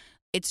job.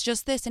 It's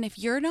just this. And if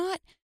you're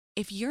not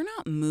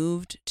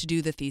moved to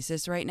do the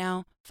thesis right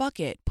now,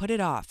 fuck it, put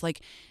it off.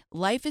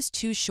 Life is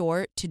too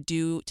short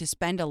to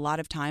spend a lot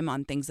of time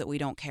on things that we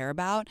don't care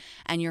about.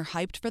 And you're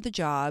hyped for the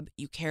job.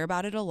 You care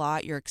about it a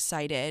lot. You're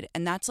excited.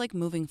 And that's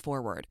moving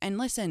forward. And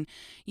listen,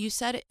 you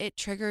said it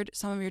triggered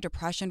some of your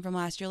depression from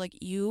last year.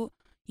 You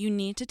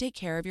need to take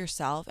care of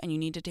yourself, and you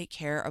need to take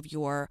care of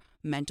your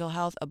mental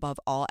health above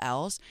all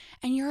else.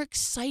 And you're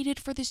excited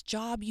for this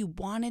job. You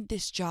wanted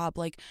this job.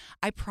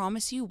 I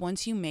promise you,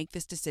 once you make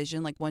this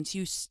decision, once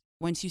you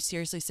once you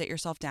seriously sit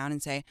yourself down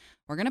and say,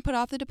 we're going to put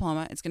off the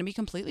diploma. It's going to be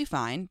completely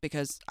fine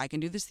because I can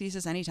do this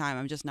thesis anytime.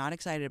 I'm just not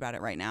excited about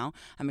it right now.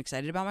 I'm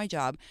excited about my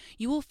job.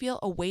 You will feel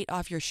a weight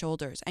off your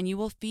shoulders, and you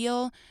will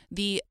feel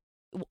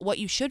what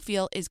you should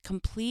feel is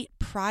complete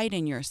pride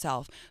in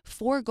yourself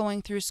for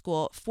going through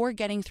school, for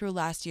getting through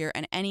last year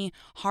and any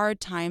hard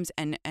times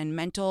and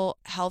mental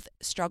health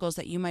struggles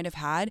that you might have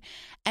had.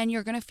 And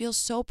you're going to feel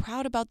so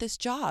proud about this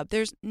job.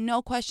 There's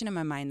no question in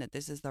my mind that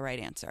this is the right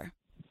answer.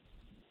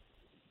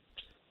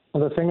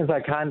 Well, the thing is,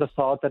 I kind of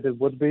thought that it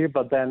would be,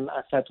 but then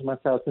I said to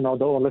myself, the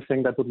only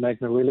thing that would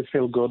make me really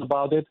feel good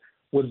about it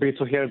would be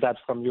to hear that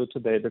from you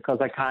today, because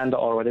I kind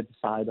of already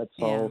decided.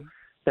 So. Yeah.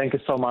 Thank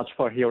you so much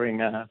for hearing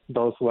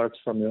those words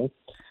from you.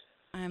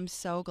 I'm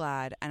so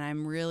glad, and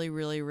I'm really,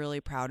 really, really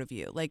proud of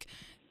you. Like,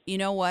 you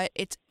know what?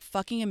 It's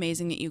fucking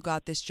amazing that you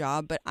got this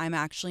job, but I'm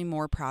actually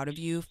more proud of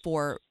you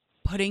for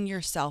putting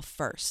yourself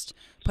first,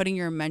 putting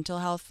your mental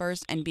health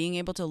first, and being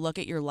able to look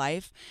at your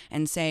life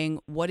and saying,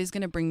 what is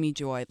going to bring me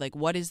joy? Like,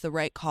 what is the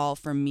right call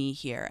for me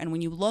here? And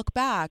when you look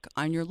back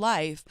on your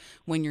life,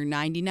 when you're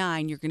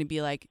 99, you're going to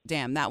be like,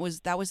 damn, that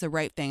was the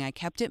right thing. I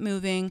kept it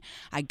moving.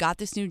 I got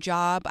this new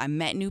job. I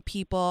met new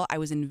people. I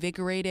was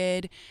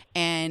invigorated,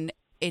 and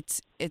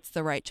it's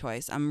the right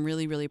choice. I'm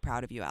really, really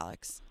proud of you,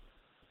 Alex.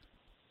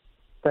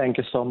 Thank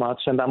you so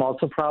much. And I'm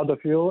also proud of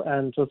you.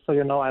 And just so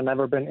you know, I've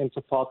never been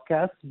into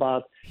podcasts,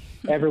 but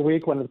every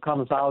week when it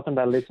comes out and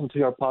I listen to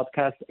your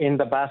podcast in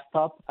the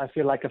bathtub, I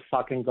feel like a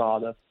fucking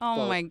goddess.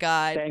 Oh, my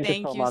God. Thank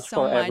you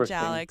so much,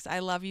 Alex. I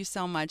love you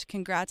so much.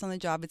 Congrats on the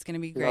job. It's going to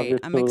be great.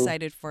 I'm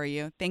excited for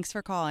you. Thanks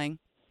for calling.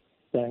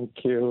 Thank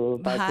you.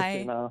 Bye.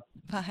 Christina.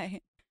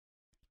 Bye.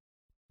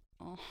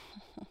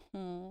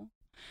 Oh.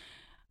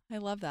 I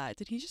love that.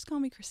 Did he just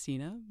call me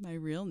Christina, my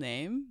real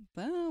name?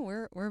 Well,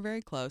 we're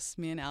very close,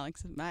 me and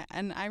Alex,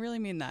 and I really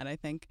mean that, I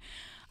think.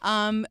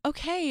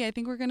 Okay, I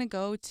think we're going to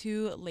go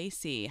to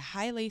Lacey.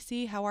 Hi,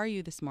 Lacey. How are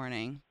you this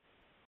morning?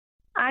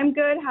 I'm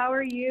good. How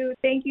are you?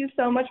 Thank you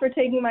so much for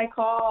taking my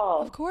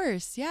call. Of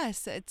course.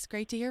 Yes, it's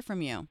great to hear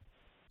from you.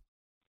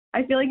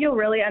 I feel like you'll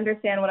really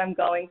understand what I'm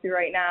going through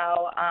right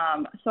now.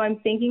 So I'm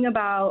thinking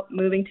about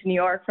moving to New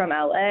York from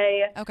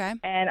LA. Okay.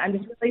 And I'm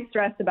just really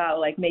stressed about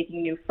like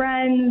making new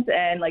friends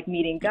and like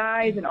meeting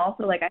guys. And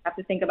also like I have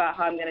to think about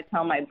how I'm going to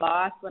tell my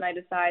boss when I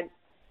decide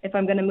if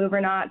I'm going to move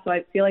or not. So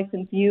I feel like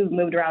since you've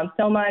moved around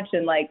so much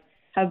and like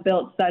have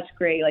built such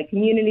great like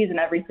communities in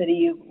every city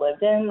you've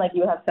lived in, like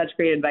you have such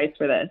great advice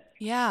for this.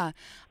 Yeah.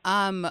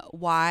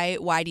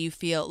 Why do you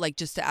feel like,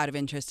 just out of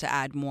interest to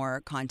add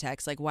more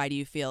context, like why do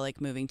you feel like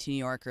moving to New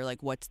York, or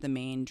like what's the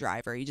main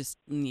driver? You just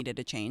needed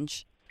a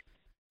change?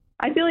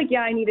 I feel like,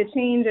 yeah, I need a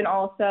change. And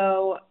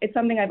also it's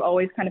something I've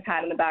always kind of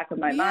had in the back of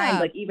my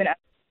mind, like even as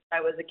I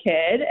was a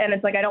kid. And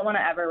it's like, I don't want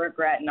to ever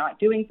regret not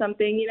doing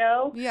something, you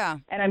know? Yeah.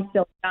 And I'm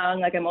still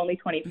young, like I'm only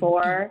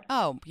 24.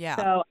 Oh, yeah.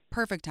 So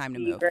perfect time to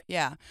move.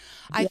 Yeah.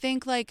 I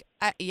think like,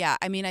 I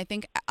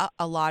think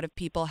a lot of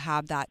people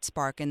have that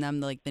spark in them,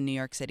 like the New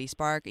York City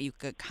spark. You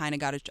kind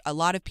of a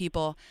lot of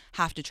people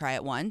have to try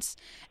it once.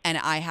 And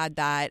I had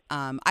that.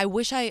 I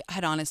wish I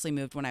had honestly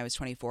moved when I was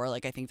 24.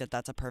 Like, I think that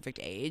that's a perfect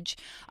age,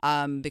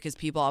 because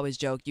people always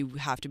joke you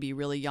have to be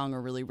really young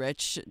or really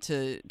rich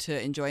to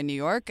enjoy New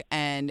York.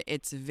 And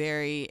it's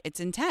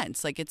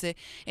intense. Like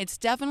it's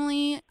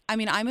definitely, I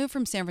mean, I moved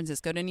from San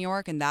Francisco to New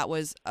York, and that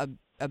was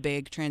a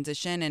big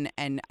transition,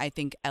 and I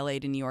think LA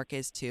to New York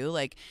is too.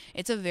 Like,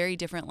 it's a very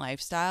different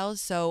lifestyle.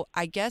 So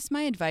I guess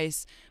my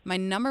advice, my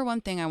number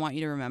one thing I want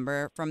you to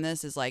remember from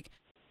this is, like,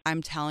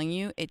 I'm telling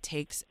you, it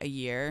takes a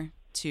year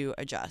to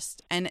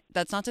adjust. And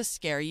that's not to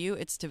scare you,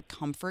 it's to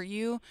comfort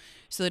you,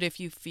 so that if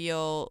you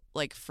feel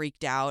like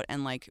freaked out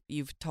and like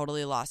you've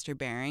totally lost your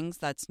bearings,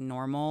 that's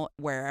normal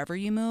wherever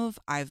you move.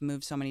 I've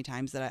moved so many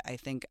times that I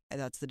think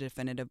that's the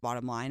definitive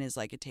bottom line, is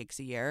like it takes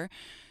a year.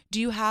 Do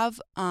you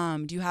have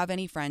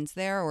any friends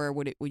there, or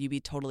would you be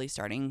totally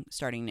starting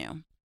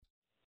new?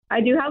 I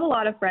do have a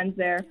lot of friends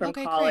there from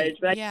college,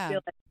 great. But I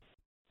feel like,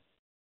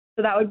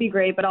 so that would be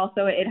great. But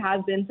also it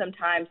has been some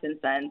time since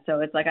then.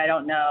 So it's like, I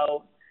don't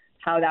know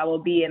how that will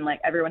be. And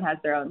like, everyone has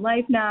their own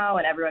life now,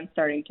 and everyone's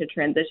starting to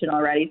transition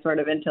already sort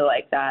of into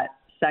like that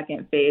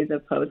second phase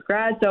of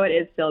post-grad. So it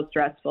is still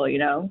stressful, you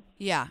know?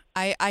 Yeah,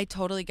 I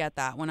totally get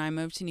that. When I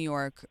moved to New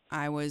York,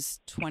 I was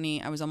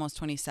almost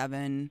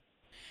 27.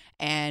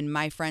 And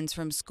my friends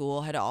from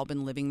school had all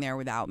been living there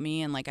without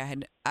me. And like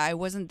I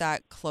wasn't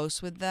that close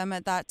with them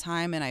at that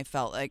time. And I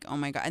felt like, oh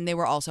my God. And they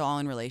were also all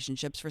in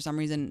relationships for some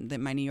reason,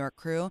 my New York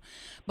crew.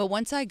 But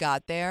once I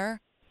got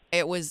there,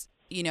 it was,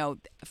 you know,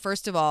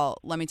 first of all,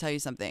 let me tell you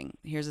something.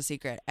 Here's a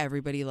secret.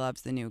 Everybody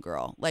loves the new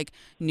girl. Like,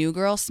 new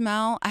girl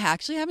smell. I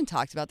actually haven't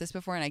talked about this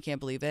before, and I can't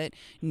believe it.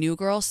 New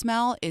girl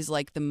smell is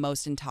like the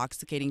most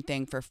intoxicating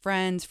thing for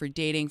friends, for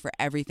dating, for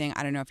everything.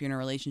 I don't know if you're in a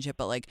relationship,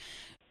 but like,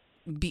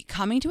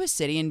 coming to a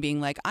city and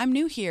being like, I'm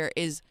new here,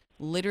 is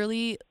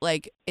literally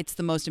like, it's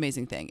the most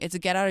amazing thing. It's a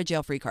get out of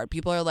jail free card.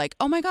 People are like,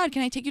 oh my God,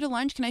 can I take you to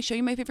lunch? Can I show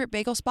you my favorite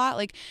bagel spot?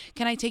 Like,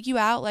 can I take you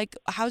out? Like,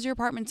 how's your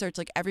apartment search?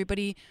 Like,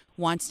 everybody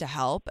wants to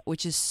help,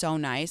 which is so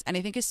nice. And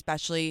I think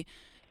especially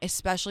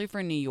especially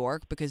for New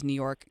York, because New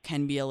York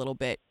can be a little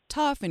bit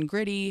tough and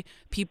gritty.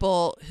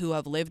 People who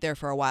have lived there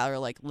for a while are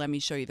like, let me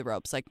show you the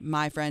ropes. Like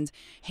my friends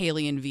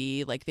Haley and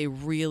V, like they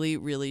really,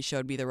 really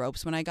showed me the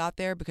ropes when I got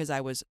there, because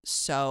I was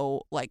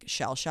so like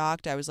shell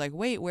shocked. I was like,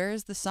 wait, where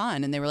is the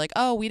sun? And they were like,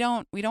 oh, we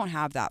don't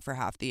have that for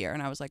half the year.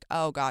 And I was like,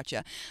 oh,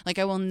 gotcha. Like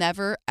I will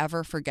never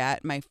ever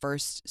forget my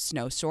first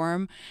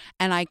snowstorm,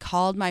 and I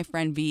called my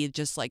friend V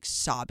just like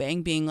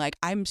sobbing, being like,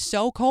 I'm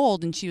so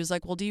cold. And she was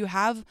like, well, do you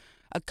have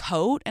a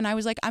coat? And I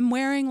was like, I'm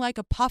wearing like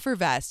a puffer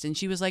vest. And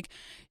she was like,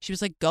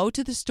 go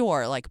to the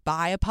store, like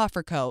buy a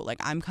puffer coat. Like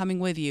I'm coming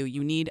with you.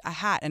 You need a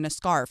hat and a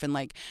scarf. And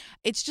like,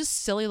 it's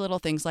just silly little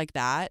things like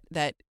that,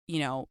 you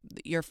know,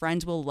 your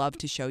friends will love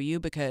to show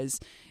you, because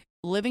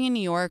living in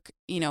New York,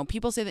 you know,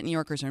 people say that New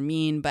Yorkers are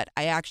mean, but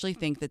I actually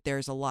think that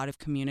there's a lot of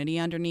community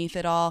underneath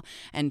it all,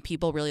 and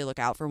people really look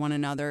out for one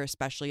another,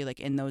 especially like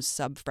in those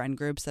sub friend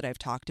groups that I've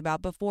talked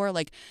about before.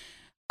 Like,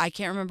 I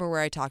can't remember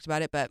where I talked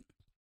about it, but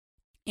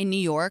in New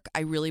York, I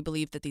really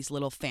believe that these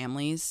little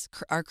families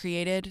are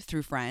created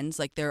through friends.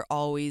 Like they're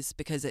always,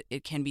 because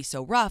it can be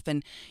so rough,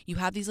 and you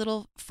have these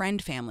little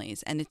friend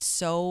families, and it's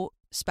so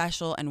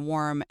special and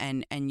warm,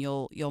 and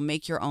you'll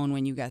make your own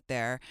when you get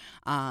there.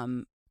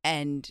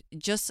 And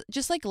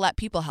just like let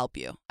people help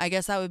you. I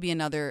guess that would be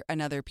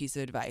another piece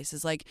of advice,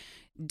 is like,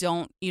 you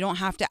don't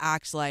have to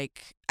act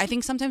like, I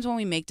think sometimes when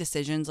we make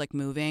decisions like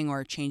moving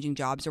or changing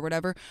jobs or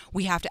whatever,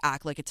 we have to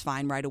act like it's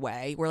fine right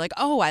away. We're like,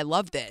 oh, I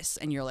love this.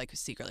 And you're like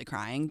secretly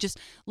crying. Just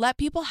let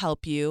people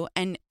help you,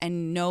 and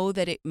know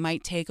that it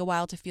might take a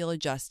while to feel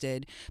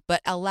adjusted,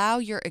 but allow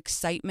your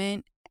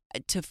excitement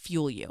to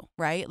fuel you,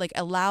 right? Like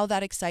allow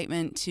that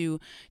excitement to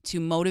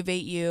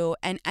motivate you.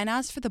 And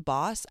as for the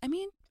boss, I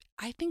mean,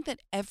 I think that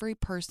every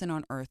person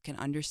on earth can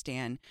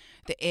understand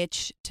the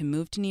itch to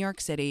move to New York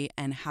City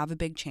and have a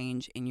big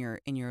change in your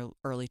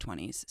early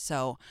 20s.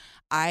 So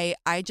I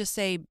just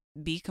say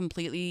be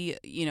completely,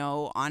 you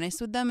know,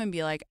 honest with them and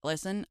be like,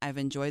 listen, I've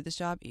enjoyed this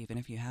job, even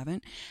if you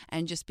haven't.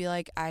 And just be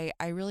like, I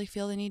really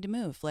feel the need to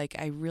move. Like,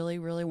 I really,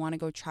 really want to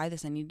go try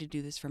this. I need to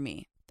do this for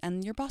me.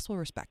 And your boss will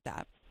respect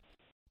that.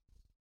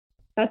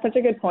 That's such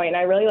a good point.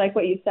 I really like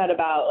what you said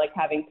about like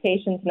having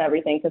patience and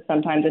everything, because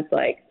sometimes it's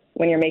like,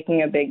 when you're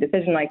making a big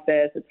decision like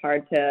this, it's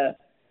hard to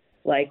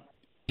like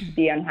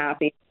be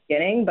unhappy at the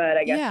beginning, but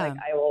I guess like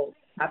I will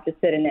have to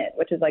sit in it,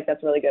 which is like,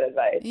 that's really good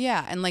advice.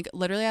 Yeah. And like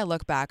literally I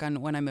look back on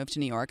when I moved to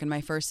New York, and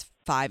my first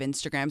 5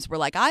 Instagrams were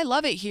like, I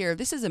love it here.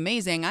 This is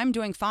amazing. I'm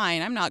doing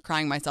fine. I'm not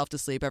crying myself to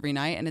sleep every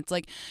night. And it's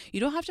like, you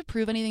don't have to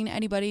prove anything to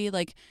anybody.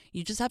 Like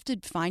you just have to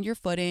find your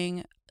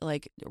footing,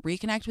 like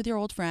reconnect with your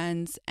old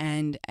friends,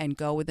 and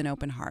go with an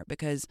open heart,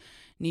 because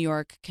New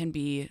York can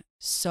be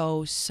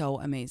so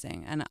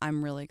amazing, and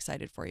I'm really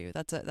excited for you.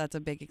 That's a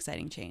big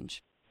exciting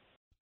change.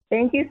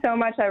 Thank you so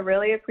much. I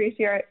really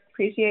appreciate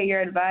your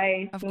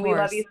advice. Of course. We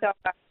love you so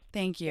much.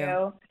 Thank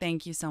you.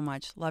 Thank you so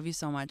much. Love you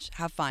so much.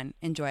 Have fun.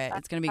 Enjoy it.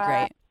 It's going to be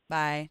great.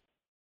 Bye.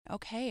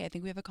 Okay, I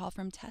think we have a call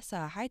from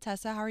Tessa. Hi,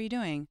 Tessa. How are you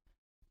doing?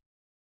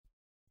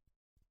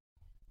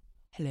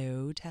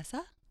 Hello,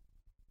 Tessa?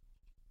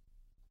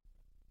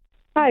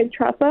 Hi,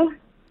 Tressa.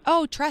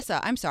 Oh, Tressa.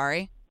 I'm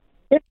sorry.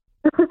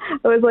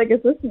 I was like, is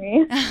this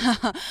me?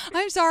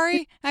 I'm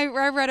sorry. I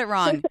read it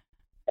wrong.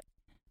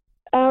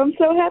 I'm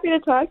so happy to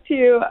talk to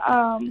you.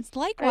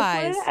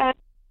 Likewise.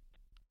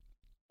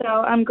 So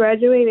I'm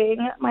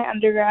graduating my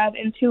undergrad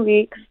in 2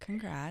 weeks.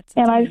 Congrats.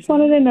 And I just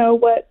wanted to know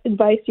what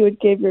advice you would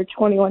give your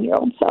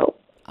 21-year-old self.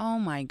 Oh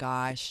my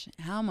gosh.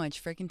 How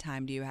much freaking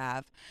time do you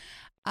have?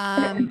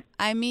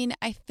 I mean,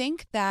 I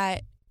think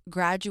that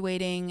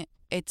graduating,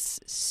 it's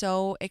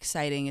so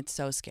exciting. It's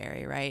so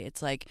scary, right?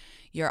 It's like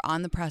you're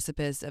on the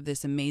precipice of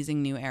this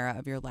amazing new era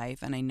of your life.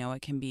 And I know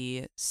it can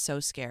be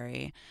so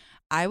scary.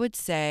 I would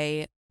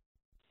say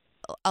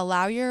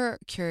allow your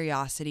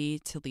curiosity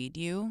to lead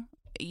you,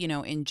 you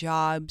know, in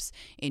jobs,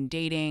 in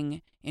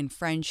dating, in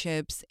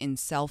friendships, in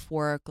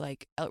self-work.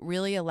 Like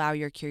really allow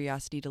your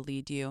curiosity to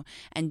lead you.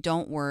 And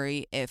don't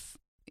worry if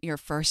your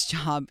first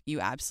job, you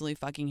absolutely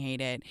fucking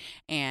hate it.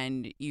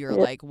 And you're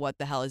like, what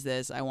the hell is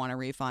this? I want a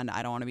refund.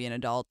 I don't want to be an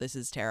adult. This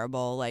is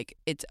terrible. Like,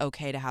 it's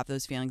okay to have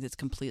those feelings. It's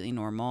completely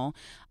normal.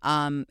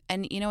 And,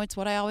 you know, it's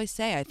what I always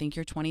say. I think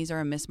your 20s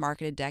are a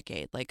mismarketed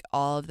decade. Like,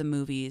 all of the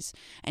movies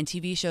and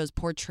TV shows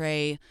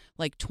portray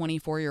like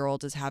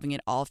 24-year-olds as having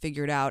it all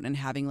figured out and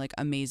having like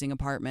amazing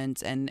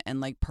apartments and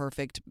like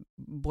perfect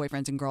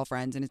boyfriends and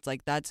girlfriends. And it's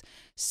like, that's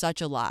such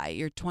a lie.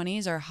 Your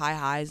 20s are high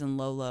highs and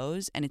low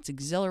lows, and it's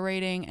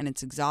exhilarating and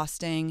it's exhausting.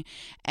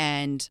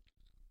 And,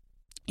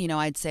 you know,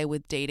 I'd say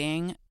with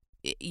dating,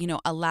 you know,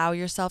 allow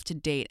yourself to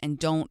date and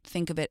don't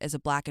think of it as a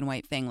black and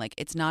white thing. Like,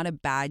 it's not a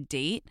bad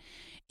date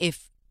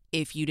if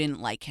you didn't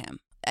like him.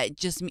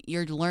 Just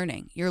you're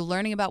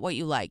learning about what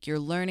you like. You're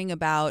learning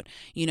about,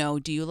 you know,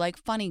 do you like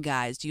funny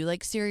guys? Do you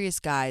like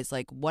serious guys?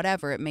 Like,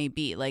 whatever it may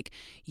be. Like,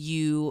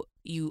 you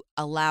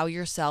allow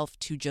yourself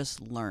to just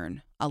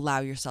learn.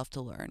 Allow yourself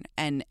to learn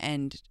and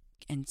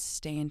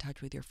stay in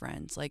touch with your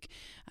friends. Like,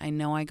 I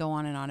know I go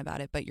on and on about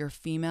it, but your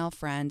female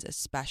friends,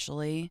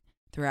 especially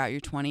throughout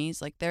your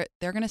 20s, like they're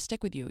going to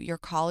stick with you. Your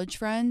college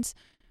friends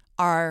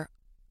are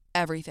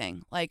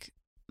everything. Like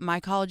my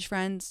college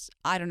friends,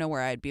 I don't know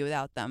where I'd be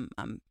without them.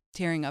 I'm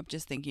tearing up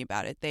just thinking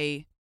about it.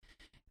 They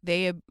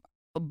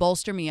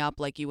bolster me up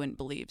like you wouldn't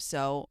believe.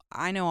 So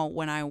I know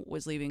when I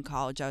was leaving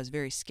college, I was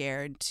very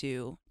scared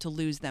to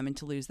lose them and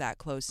to lose that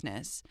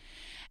closeness.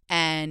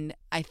 And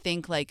I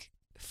think like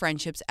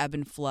friendships ebb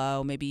and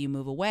flow. Maybe you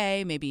move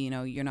away. Maybe,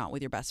 you're not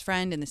with your best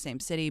friend in the same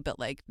city, but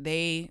like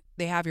they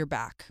have your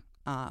back.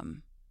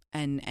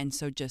 And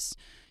so just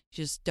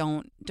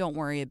don't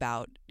worry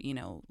about,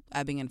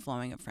 ebbing and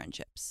flowing of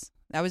friendships.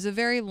 That was a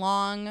very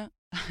long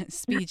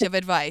speech of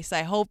advice.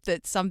 I hope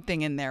that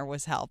something in there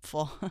was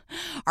helpful.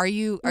 Are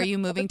you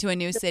moving to a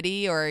new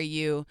city, or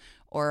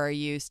are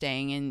you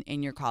staying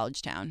in your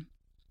college town?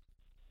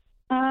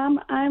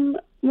 I'm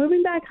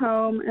moving back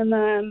home, and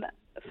then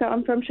so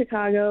I'm from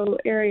Chicago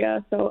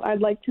area, so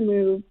I'd like to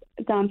move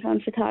downtown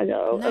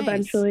Chicago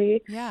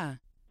eventually. Yeah.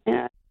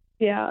 And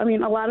yeah, I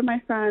mean, a lot of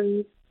my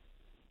friends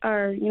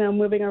are,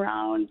 moving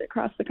around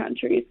across the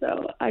country,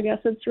 so I guess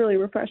it's really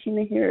refreshing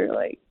to hear,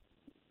 like,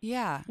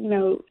 yeah,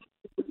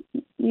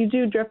 you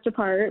do drift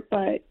apart,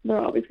 but they're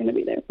always going to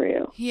be there for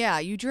you. Yeah,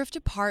 you drift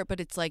apart,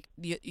 but it's like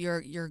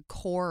your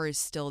core is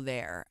still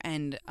there,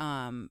 and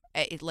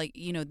it like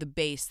the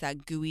base,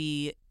 that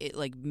gooey,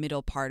 like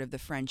middle part of the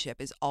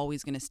friendship is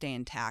always going to stay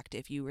intact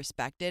if you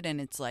respect it,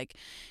 and it's like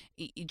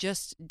you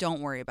just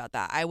don't worry about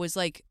that.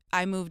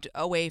 I moved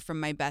away from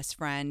my best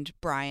friend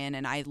Brian,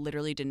 and I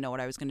literally didn't know what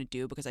I was going to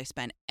do because I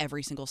spent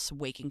every single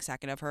waking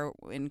second of her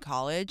in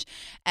college,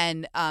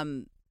 and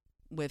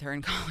with her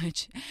in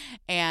college,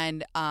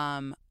 and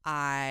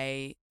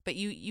but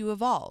you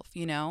evolve,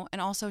 and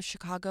also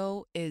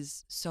Chicago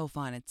is so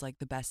fun. It's like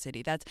the best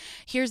city.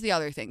 Here's the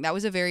other thing. That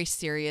was a very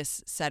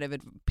serious set of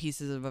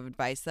pieces of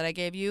advice that I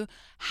gave you.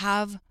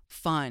 Have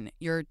fun.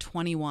 You're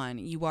 21.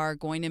 You are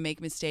going to make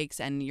mistakes,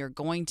 and you're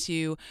going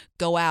to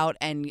go out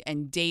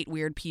and date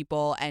weird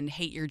people and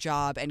hate your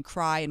job and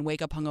cry and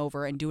wake up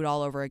hungover and do it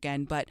all over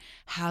again. But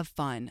have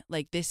fun.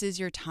 Like, this is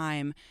your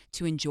time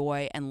to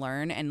enjoy and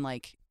learn, and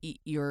like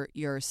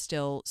you're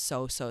still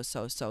so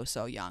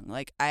young.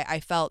 Like I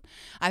felt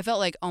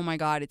like, oh my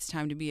God, it's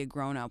time to be a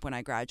grown up when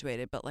I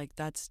graduated, but like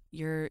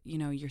you're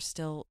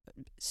still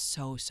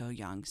so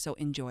young. So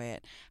enjoy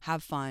it,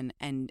 have fun,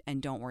 and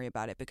don't worry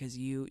about it, because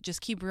you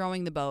just keep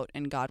rowing the boat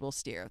and God will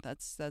steer.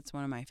 That's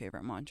one of my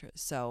favorite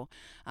mantras. So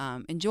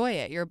enjoy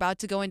it. You're about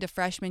to go into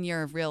freshman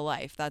year of real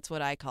life. That's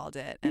what I called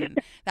it. And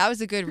that was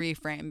a good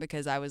reframe,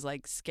 because I was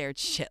like scared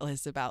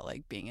shitless about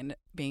like being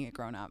a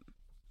grown up.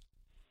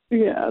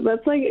 Yeah,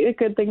 that's like a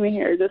good thing to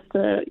hear, just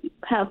to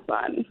have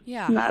fun.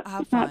 Yeah,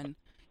 have fun.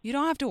 You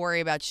don't have to worry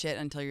about shit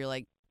until you're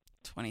like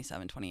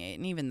 27, 28.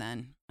 And even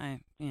then,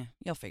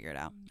 you'll figure it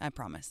out. I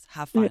promise.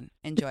 Have fun.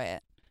 Enjoy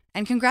it.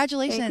 And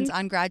congratulations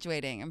on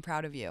graduating. I'm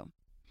proud of you.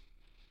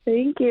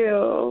 Thank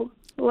you.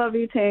 Love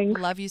you, Tinx.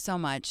 Love you so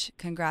much.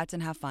 Congrats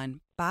and have fun.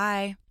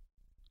 Bye.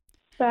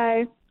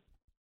 Bye.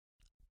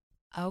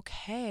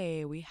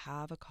 Okay, we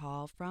have a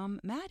call from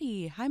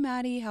Maddie. Hi,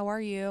 Maddie. How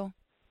are you?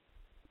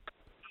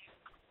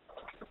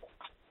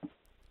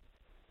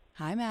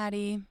 Hi,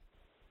 Maddie.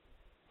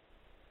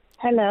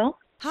 Hello.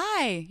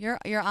 Hi.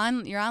 You're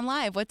on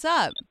live. What's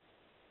up?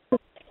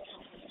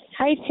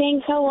 Hi,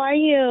 Tinx. How are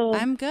you?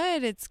 I'm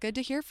good. It's good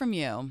to hear from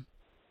you.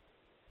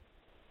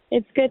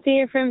 It's good to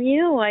hear from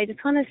you. I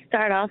just want to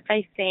start off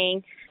by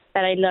saying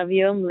that I love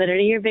you. I'm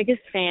literally your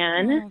biggest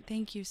fan. Oh,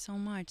 thank you so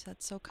much.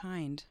 That's so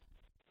kind.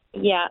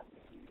 Yeah.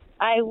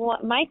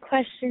 My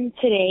question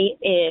today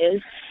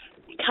is,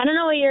 I kind of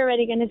know what you're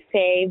already going to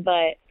say,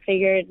 but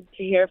figured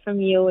to hear from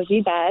you would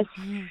be best.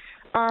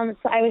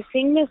 So I was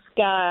seeing this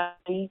guy,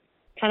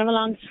 kind of a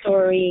long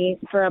story,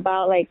 for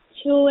about like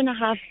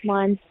 2.5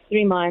 months,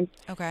 3 months.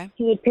 Okay.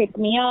 He would pick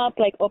me up,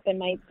 like open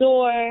my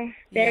door.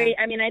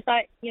 I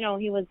thought,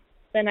 he was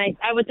the nice,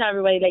 I would tell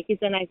everybody, like, he's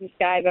the nicest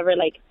guy I've ever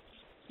like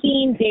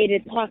seen,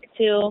 dated, talked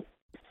to.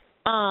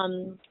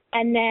 And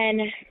then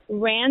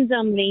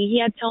randomly he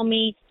had told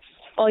me,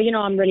 oh,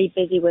 I'm really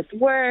busy with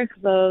work,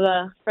 blah, blah,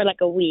 blah, for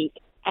like a week.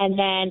 And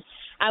then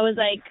I was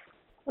like,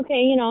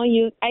 okay,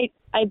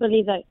 I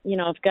believe that,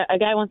 if a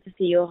guy wants to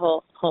see you,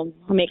 he'll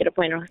make it a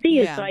point to see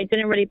you. Yeah. So I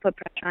didn't really put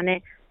pressure on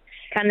it,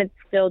 kind of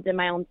still did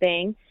my own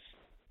thing.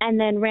 And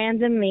then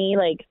randomly,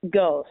 like,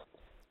 ghost.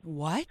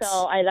 What?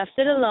 So I left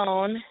it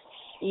alone.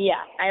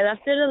 Yeah, I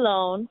left it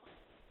alone.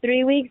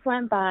 3 weeks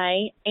went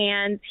by,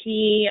 and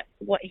he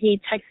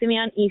texted me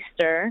on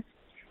Easter,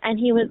 and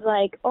he was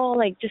like, oh,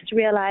 like, just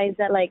realized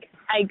that, like,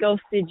 I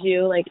ghosted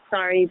you. Like,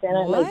 sorry, been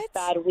a like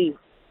bad week.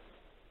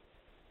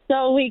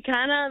 So we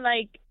kind of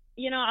like,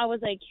 I was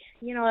like,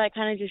 that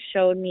kind of just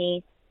showed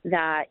me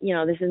that,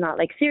 this is not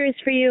like serious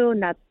for you,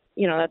 and that's,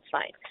 that's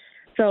fine.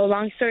 So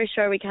long story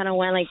short, we kind of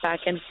went like back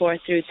and forth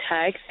through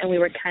text, and we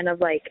were kind of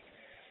like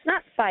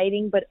not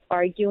fighting, but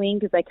arguing,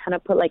 because I kind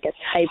of put like a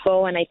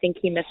typo, and I think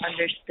he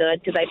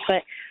misunderstood, because I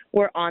put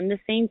we're on the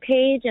same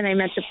page, and I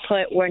meant to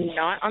put we're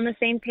not on the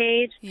same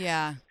page.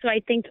 Yeah. So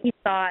I think he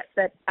thought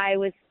that I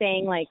was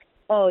saying like,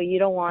 oh, you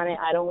don't want it,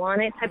 I don't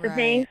want it type of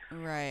thing.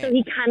 Right. So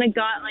he kind of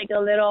got like a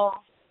little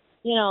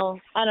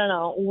I don't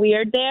know,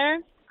 weird there.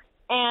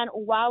 And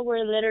while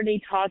we're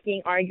literally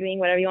talking, arguing,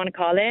 whatever you want to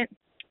call it,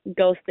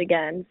 ghost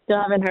again.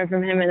 Still haven't heard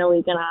from him in a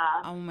week and a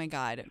half. Oh my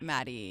God,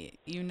 Maddie,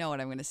 you know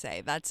what I'm going to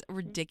say. That's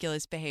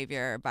ridiculous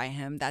behavior by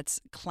him. That's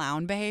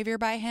clown behavior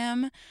by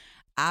him.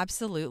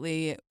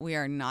 Absolutely, we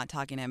are not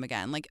talking to him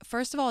again. Like,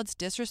 first of all, it's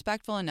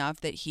disrespectful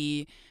enough that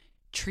he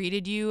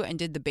treated you and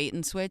did the bait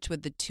and switch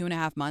with the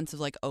 2.5 months of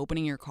like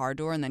opening your car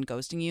door and then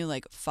ghosting you.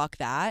 Like, fuck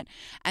that.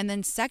 And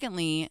then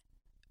secondly,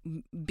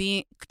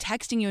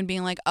 texting you and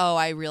being like, oh,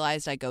 I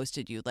realized I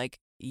ghosted you. Like,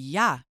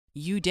 yeah,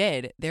 you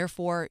did.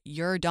 Therefore,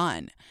 you're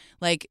done.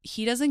 Like,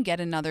 he doesn't get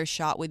another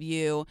shot with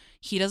you.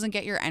 He doesn't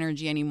get your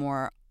energy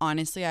anymore.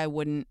 Honestly, I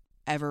wouldn't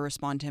ever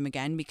respond to him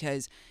again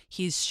because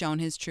he's shown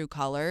his true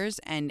colors,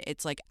 and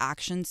it's like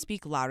actions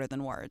speak louder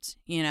than words.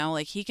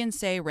 Like, he can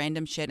say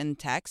random shit in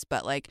text,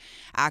 but like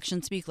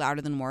actions speak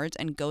louder than words,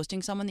 and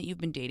ghosting someone that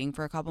you've been dating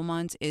for a couple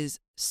months is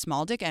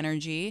small dick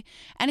energy,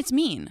 and it's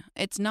mean.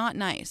 It's not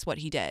nice what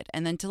he did.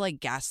 And then to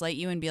like gaslight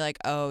you and be like,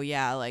 oh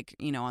yeah, like,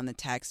 on the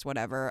text,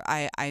 whatever,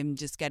 I'm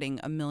just getting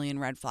a million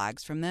red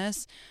flags from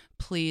this.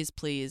 Please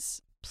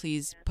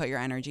put your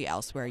energy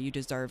elsewhere. You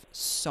deserve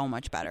so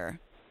much better.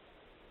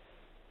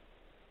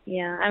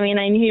 Yeah, I mean,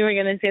 I knew you were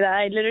going to say that.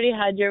 I literally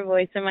had your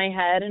voice in my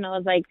head, and I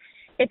was like,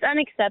 it's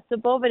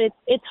unacceptable, but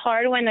it's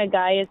hard when a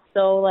guy is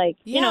so, like,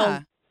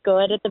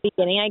 good at the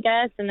beginning, I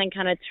guess, and then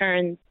kind of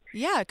turns.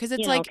 Yeah, because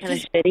it's like, kind of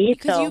shitty.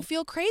 Because you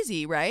feel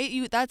crazy,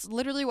 right? That's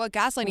literally what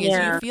gaslighting is.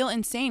 You feel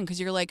insane because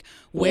you're like,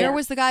 where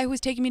was the guy who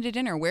was taking me to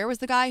dinner? Where was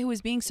the guy who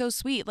was being so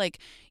sweet? Like,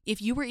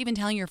 if you were even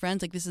telling your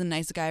friends, like, this is the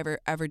nicest guy I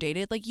ever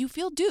dated, like, you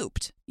feel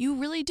duped. You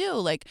really do.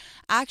 Like,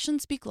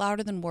 actions speak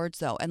louder than words,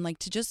 though. And like,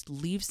 to just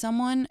leave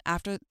someone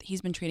after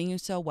he's been treating you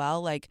so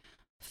well, like,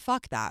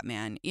 fuck that,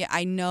 man. Yeah,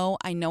 I know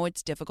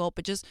it's difficult,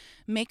 but just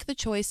make the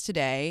choice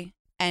today.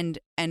 And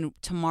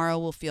tomorrow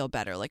will feel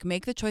better. Like,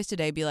 make the choice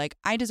today. Be like,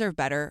 I deserve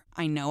better.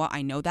 I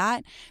know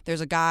that. There's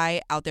a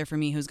guy out there for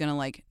me who's going to,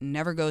 like,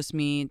 never ghost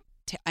me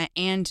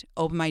and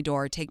open my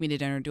door, take me to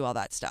dinner, do all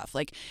that stuff.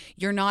 Like,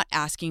 you're not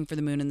asking for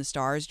the moon and the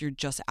stars. You're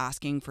just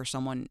asking for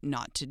someone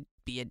not to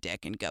be a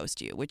dick and ghost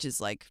you, which is,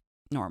 like,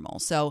 normal.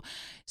 So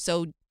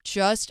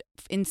just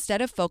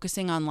instead of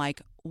focusing on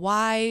like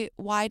why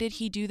did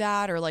he do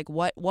that, or like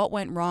what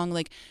went wrong,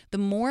 like the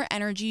more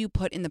energy you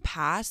put in the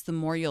past, the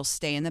more you'll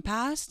stay in the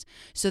past.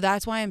 So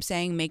that's why I'm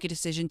saying make a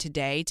decision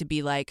today to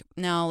be like,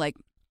 no, like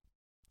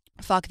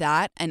fuck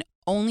that, and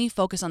only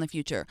focus on the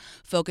future.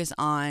 Focus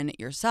on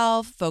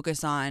yourself,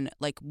 focus on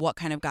like what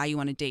kind of guy you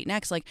want to date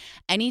next. Like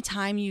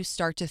anytime you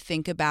start to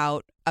think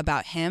about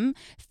him,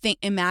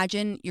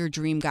 imagine your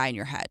dream guy in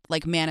your head,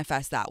 like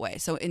manifest that way.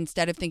 So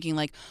instead of thinking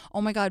like,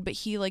 oh my God, but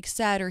he like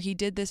said, or he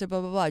did this or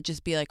blah, blah, blah,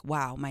 just be like,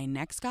 wow, my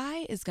next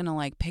guy is going to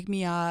like pick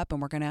me up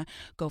and we're going to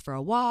go for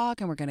a walk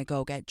and we're going to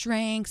go get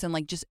drinks, and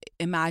like just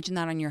imagine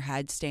that on your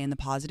head, stay in the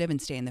positive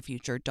and stay in the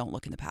future. Don't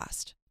look in the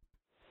past.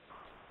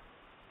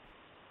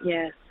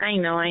 Yes, I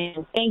know I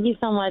am. Thank you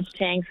so much,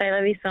 Tinx. I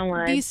love you so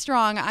much. Be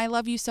strong. I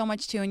love you so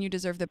much too, and you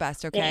deserve the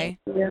best, okay?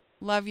 Thank you.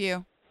 Love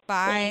you.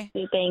 Bye.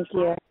 Thank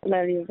you.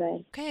 Love you.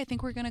 Bye. Okay, I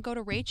think we're going to go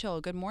to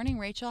Rachel. Good morning,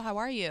 Rachel. How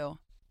are you?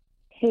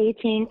 Hey,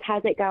 Tinx.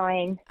 How's it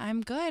going?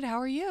 I'm good. How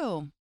are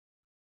you?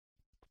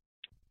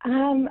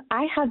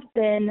 I have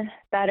been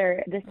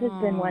better. This has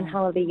been one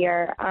hell of a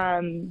year.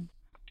 I'm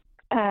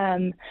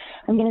going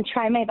to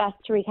try my best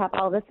to recap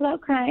all this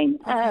without crying.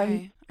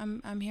 Okay.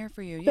 I'm here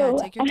for you. Yeah,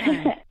 take your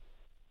time.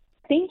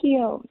 Thank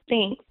you.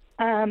 Thanks.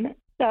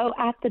 So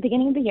at the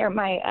beginning of the year,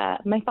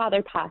 my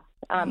father passed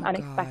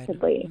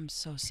unexpectedly. I'm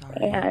so sorry.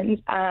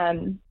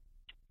 And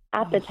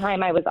at the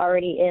time, I was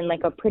already in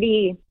like a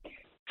pretty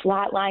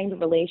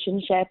flatlined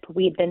relationship.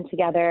 We'd been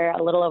together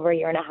a little over a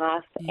year and a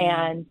half,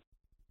 and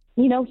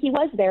he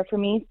was there for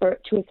me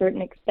to a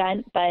certain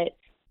extent, but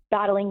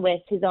battling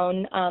with his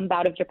own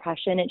bout of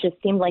depression, it just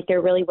seemed like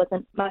there really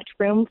wasn't much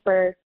room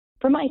for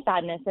my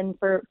sadness and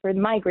for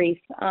my grief.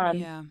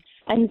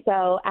 And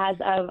so as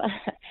of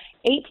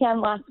 8 p.m.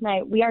 last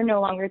night, we are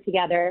no longer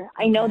together.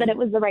 I know that it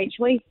was the right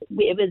choice.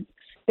 It was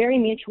very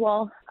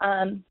mutual.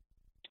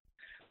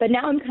 But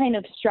now I'm kind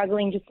of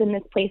struggling just in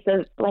this place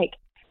of like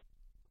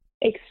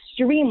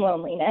extreme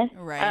loneliness.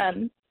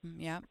 Right.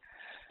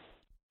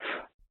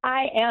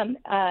 I am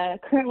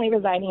currently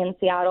residing in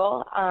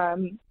Seattle,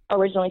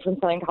 originally from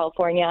Southern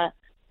California.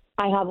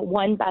 I have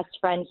one best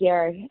friend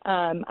here.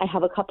 I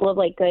have a couple of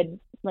like good,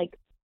 like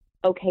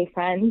okay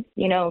friends,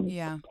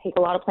 take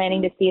a lot of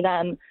planning to see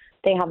them.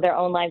 They have their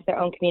own lives, their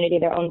own community,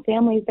 their own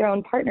families, their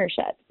own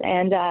partnerships.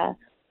 And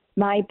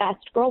my best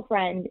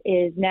girlfriend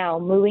is now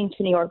moving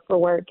to New York for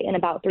work in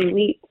about 3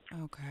 weeks.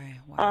 Okay.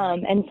 Wow.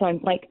 And so I'm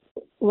like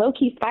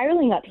low-key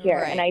spiraling up here.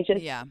 Right.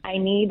 And I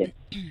need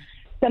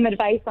some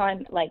advice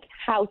on like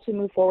how to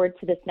move forward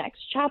to this next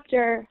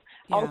chapter.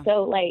 Yeah.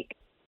 Also, like,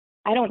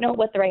 I don't know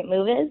what the right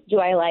move is. Do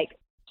I like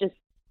just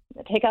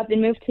pick up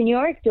and move to New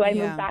York? Do I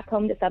move back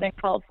home to Southern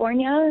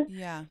California?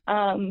 Yeah.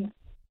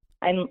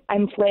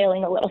 I'm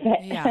flailing a little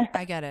bit. Yeah,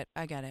 I get it.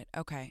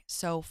 Okay.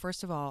 So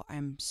first of all,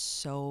 I'm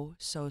so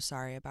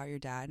sorry about your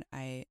dad.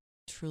 I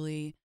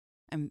truly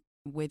am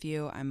with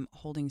you. I'm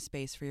holding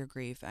space for your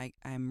grief.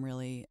 I'm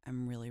really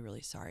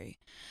sorry.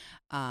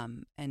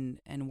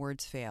 And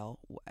words fail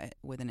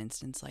with an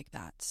instance like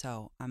that.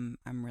 So I'm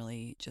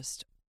really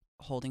just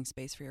holding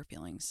space for your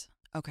feelings.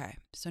 Okay.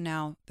 So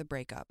now the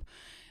breakup.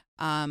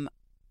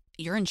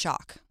 You're in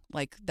shock.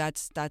 Like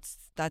that's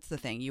the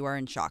thing. You are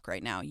in shock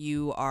right now.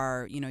 You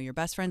are, your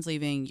best friend's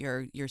leaving.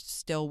 You're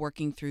still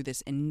working through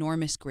this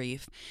enormous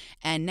grief,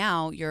 and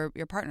now your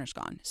partner's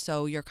gone.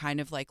 So you're kind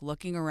of like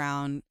looking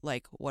around,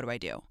 like, what do I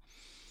do?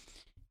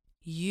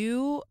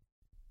 You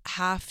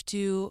have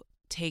to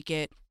take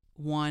it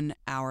 1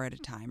 hour at a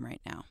time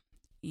right now.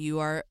 You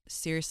are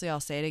seriously, I'll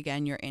say it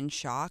again, you're in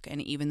shock.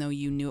 And even though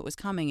you knew it was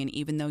coming, and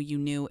even though you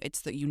knew it's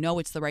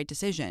the right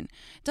decision,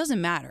 it doesn't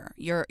matter.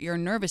 Your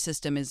nervous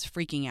system is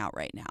freaking out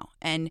right now.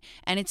 And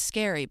it's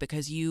scary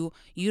because you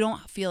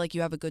don't feel like you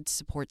have a good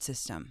support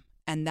system.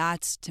 And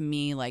that's, to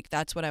me, like,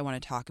 that's what I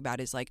want to talk about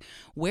is like,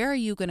 where are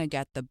you going to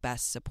get the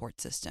best support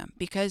system?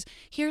 Because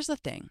here's the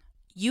thing,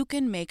 you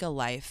can make a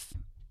life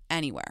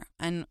anywhere.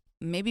 And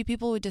maybe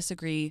people would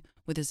disagree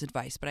with this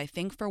advice, but I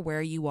think for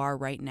where you are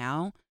right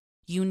now,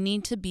 you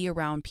need to be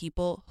around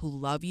people who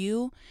love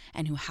you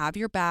and who have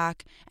your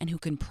back and who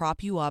can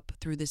prop you up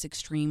through this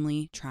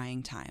extremely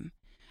trying time.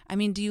 I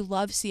mean, do you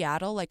love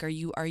Seattle? Like, are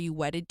you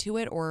wedded to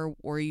it, or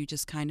are you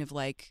just kind of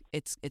like,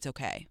 it's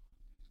okay?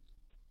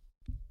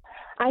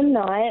 I'm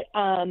not.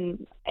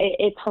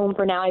 It's home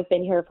for now. I've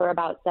been here for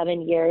about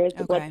 7 years.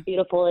 Okay. What's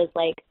beautiful is,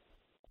 like,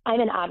 I'm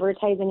in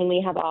advertising and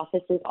we have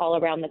offices all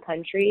around the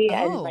country. Oh.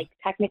 And, like,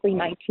 technically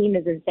my team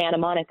is in Santa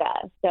Monica.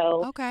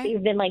 So Okay.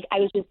 they've been, like, I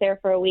was just there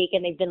for a week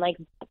and they've been, like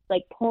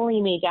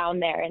pulling me down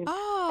there. And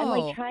I'm,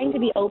 like, trying to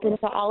be open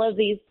to all of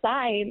these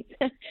signs.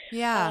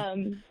 Yeah.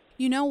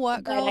 You know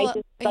what, girl? But I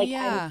just, like,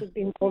 yeah. I'm just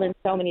being pulled in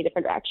so many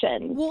different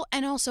directions. Well,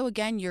 and also,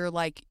 again, you're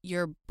like,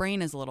 your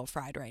brain is a little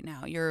fried right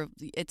now.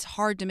 It's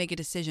hard to make a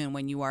decision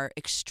when you are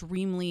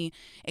extremely,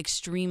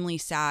 extremely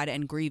sad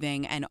and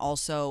grieving, and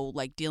also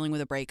like dealing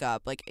with a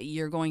breakup. Like,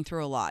 you're going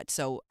through a lot.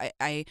 So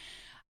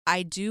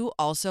I do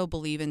also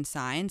believe in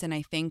signs, and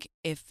I think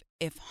if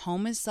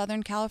home is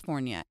Southern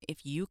California,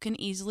 if you can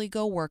easily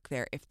go work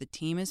there, if the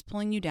team is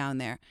pulling you down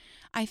there,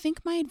 I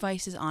think my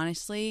advice is,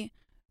 honestly,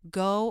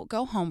 go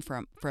home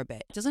for a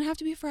bit. It doesn't have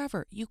to be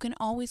forever. You can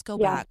always go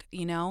back,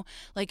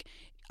 like,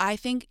 I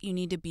think you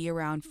need to be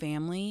around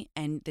family,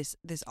 and this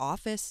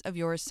office of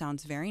yours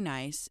sounds very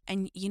nice.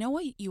 And you know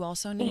what you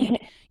also need?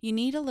 You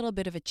need a little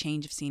bit of a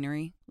change of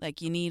scenery.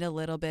 Like, you need a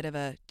little bit of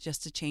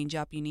just a change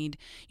up. You need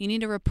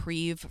a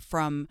reprieve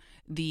from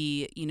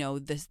the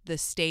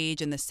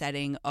stage and the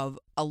setting of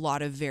a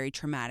lot of very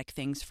traumatic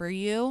things for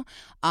you.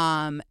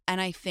 And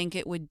I think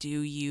it would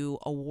do you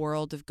a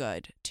world of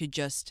good to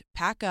just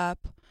pack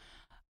up,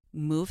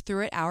 move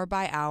through it hour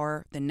by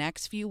hour. The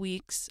next few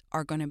weeks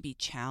are going to be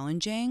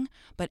challenging,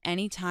 but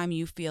anytime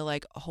you feel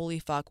like, holy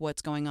fuck,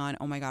 what's going on?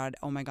 Oh my God,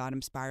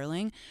 I'm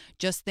spiraling.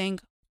 Just think,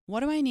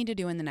 what do I need to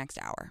do in the next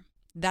hour?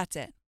 That's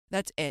it.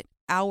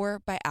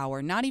 Hour by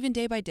hour, not even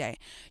day by day.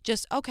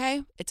 Just,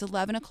 okay, it's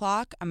 11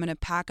 o'clock. I'm going to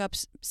pack up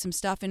some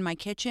stuff in my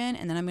kitchen,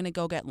 and then I'm going to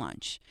go get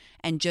lunch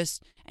and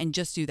just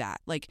do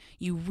that. Like,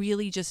 you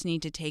really just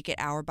need to take it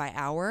hour by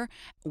hour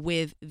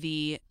with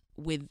the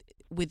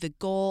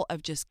goal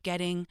of just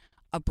getting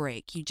a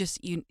break.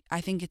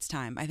 I think it's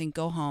time. I think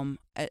go home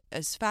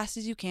as fast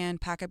as you can,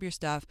 pack up your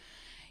stuff.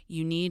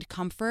 You need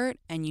comfort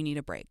and you need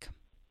a break.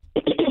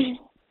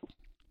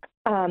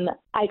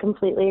 I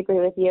completely agree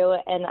with you,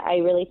 and I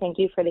really thank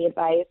you for the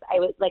advice. I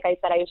was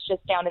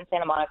just down in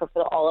Santa Monica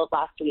for all of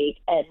last week,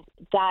 and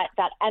that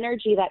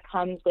energy that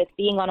comes with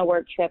being on a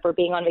work trip or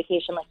being on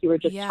vacation, like you were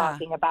just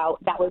talking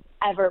about, that was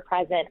ever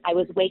present. I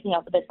was waking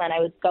up with the sun. I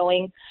was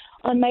going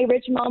on my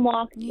rich mom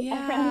walk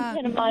around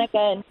Santa Monica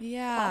and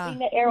popping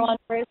the Air on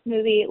First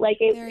movie. Like,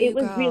 it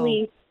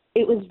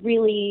was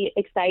really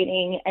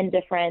exciting and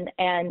different.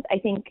 And I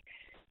think,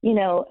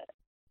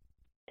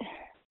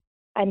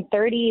 I'm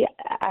 30.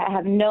 I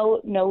have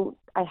no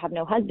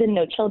husband,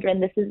 no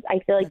children. I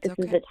feel like this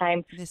is the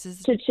time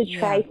to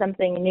try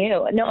something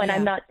new. No, and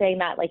I'm not saying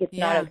that like it's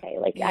not okay.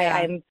 Like I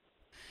have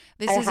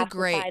to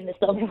find the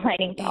silver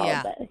lining to all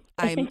of this.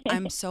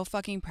 I'm so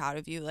fucking proud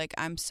of you. Like,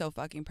 I'm so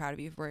fucking proud of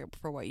you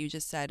for what you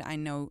just said. I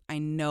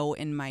know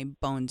in my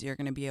bones you're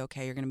gonna be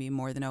okay. You're gonna be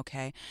more than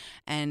okay.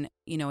 And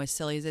as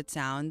silly as it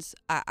sounds,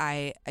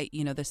 I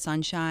the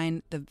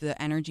sunshine, the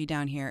energy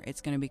down here, it's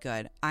gonna be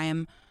good. I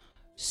am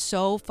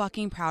so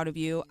fucking proud of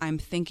you. I'm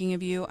thinking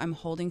of you. I'm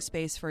holding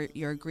space for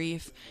your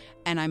grief,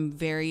 and I'm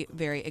very,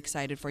 very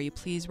excited for you.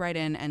 Please write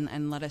in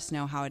and let us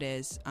know how it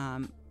is.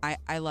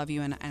 I love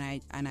you, and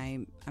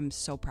I'm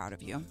so proud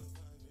of you.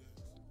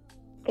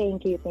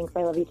 Thank you. Thanks.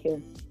 I love you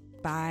too.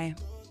 Bye.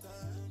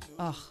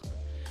 Ugh.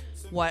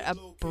 What a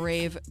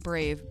brave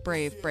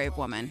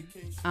woman.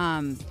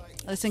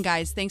 Listen,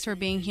 guys, thanks for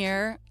being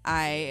here.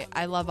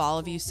 I love all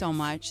of you so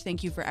much.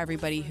 Thank you for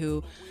everybody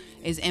who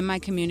is in my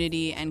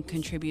community and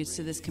contributes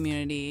to this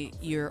community.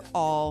 You're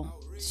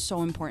all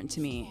so important to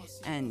me.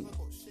 And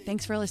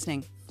thanks for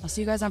listening. I'll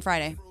see you guys on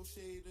Friday.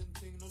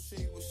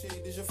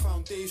 shade is your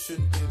foundation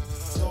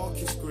in.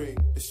 Darkest gray,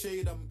 the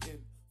shade I'm in.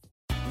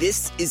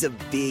 This is a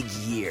big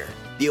year.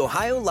 The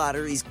Ohio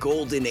Lottery's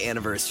golden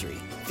anniversary.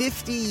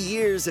 50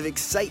 years of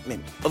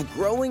excitement, of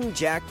growing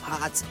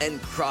jackpots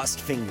and crossed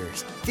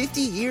fingers.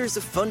 50 years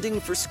of funding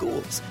for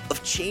schools,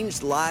 of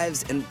changed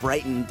lives and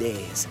brightened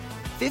days.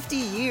 50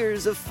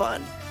 years of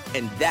fun,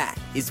 and that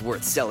is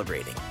worth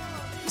celebrating.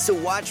 So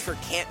watch for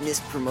can't-miss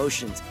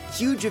promotions,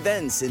 huge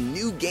events, and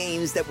new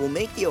games that will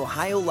make the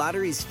Ohio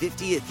Lottery's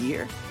 50th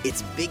year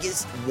its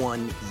biggest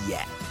one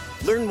yet.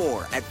 Learn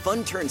more at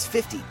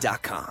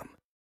funturns50.com.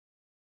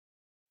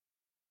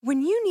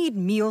 When you need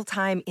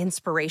mealtime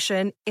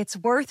inspiration, it's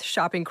worth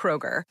shopping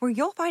Kroger, where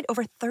you'll find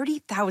over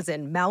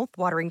 30,000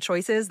 mouth-watering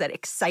choices that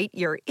excite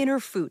your inner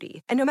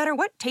foodie. And no matter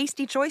what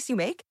tasty choice you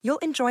make, you'll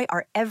enjoy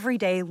our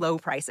everyday low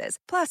prices,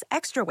 plus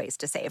extra ways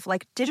to save,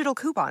 like digital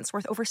coupons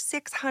worth over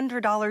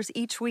 $600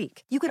 each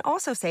week. You can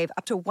also save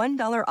up to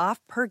 $1 off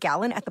per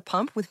gallon at the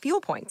pump with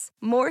fuel points.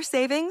 More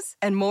savings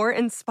and more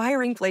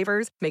inspiring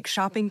flavors make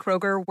shopping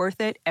Kroger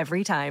worth it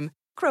every time.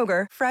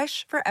 Kroger,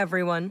 fresh for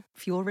everyone.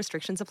 Fuel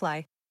restrictions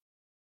apply.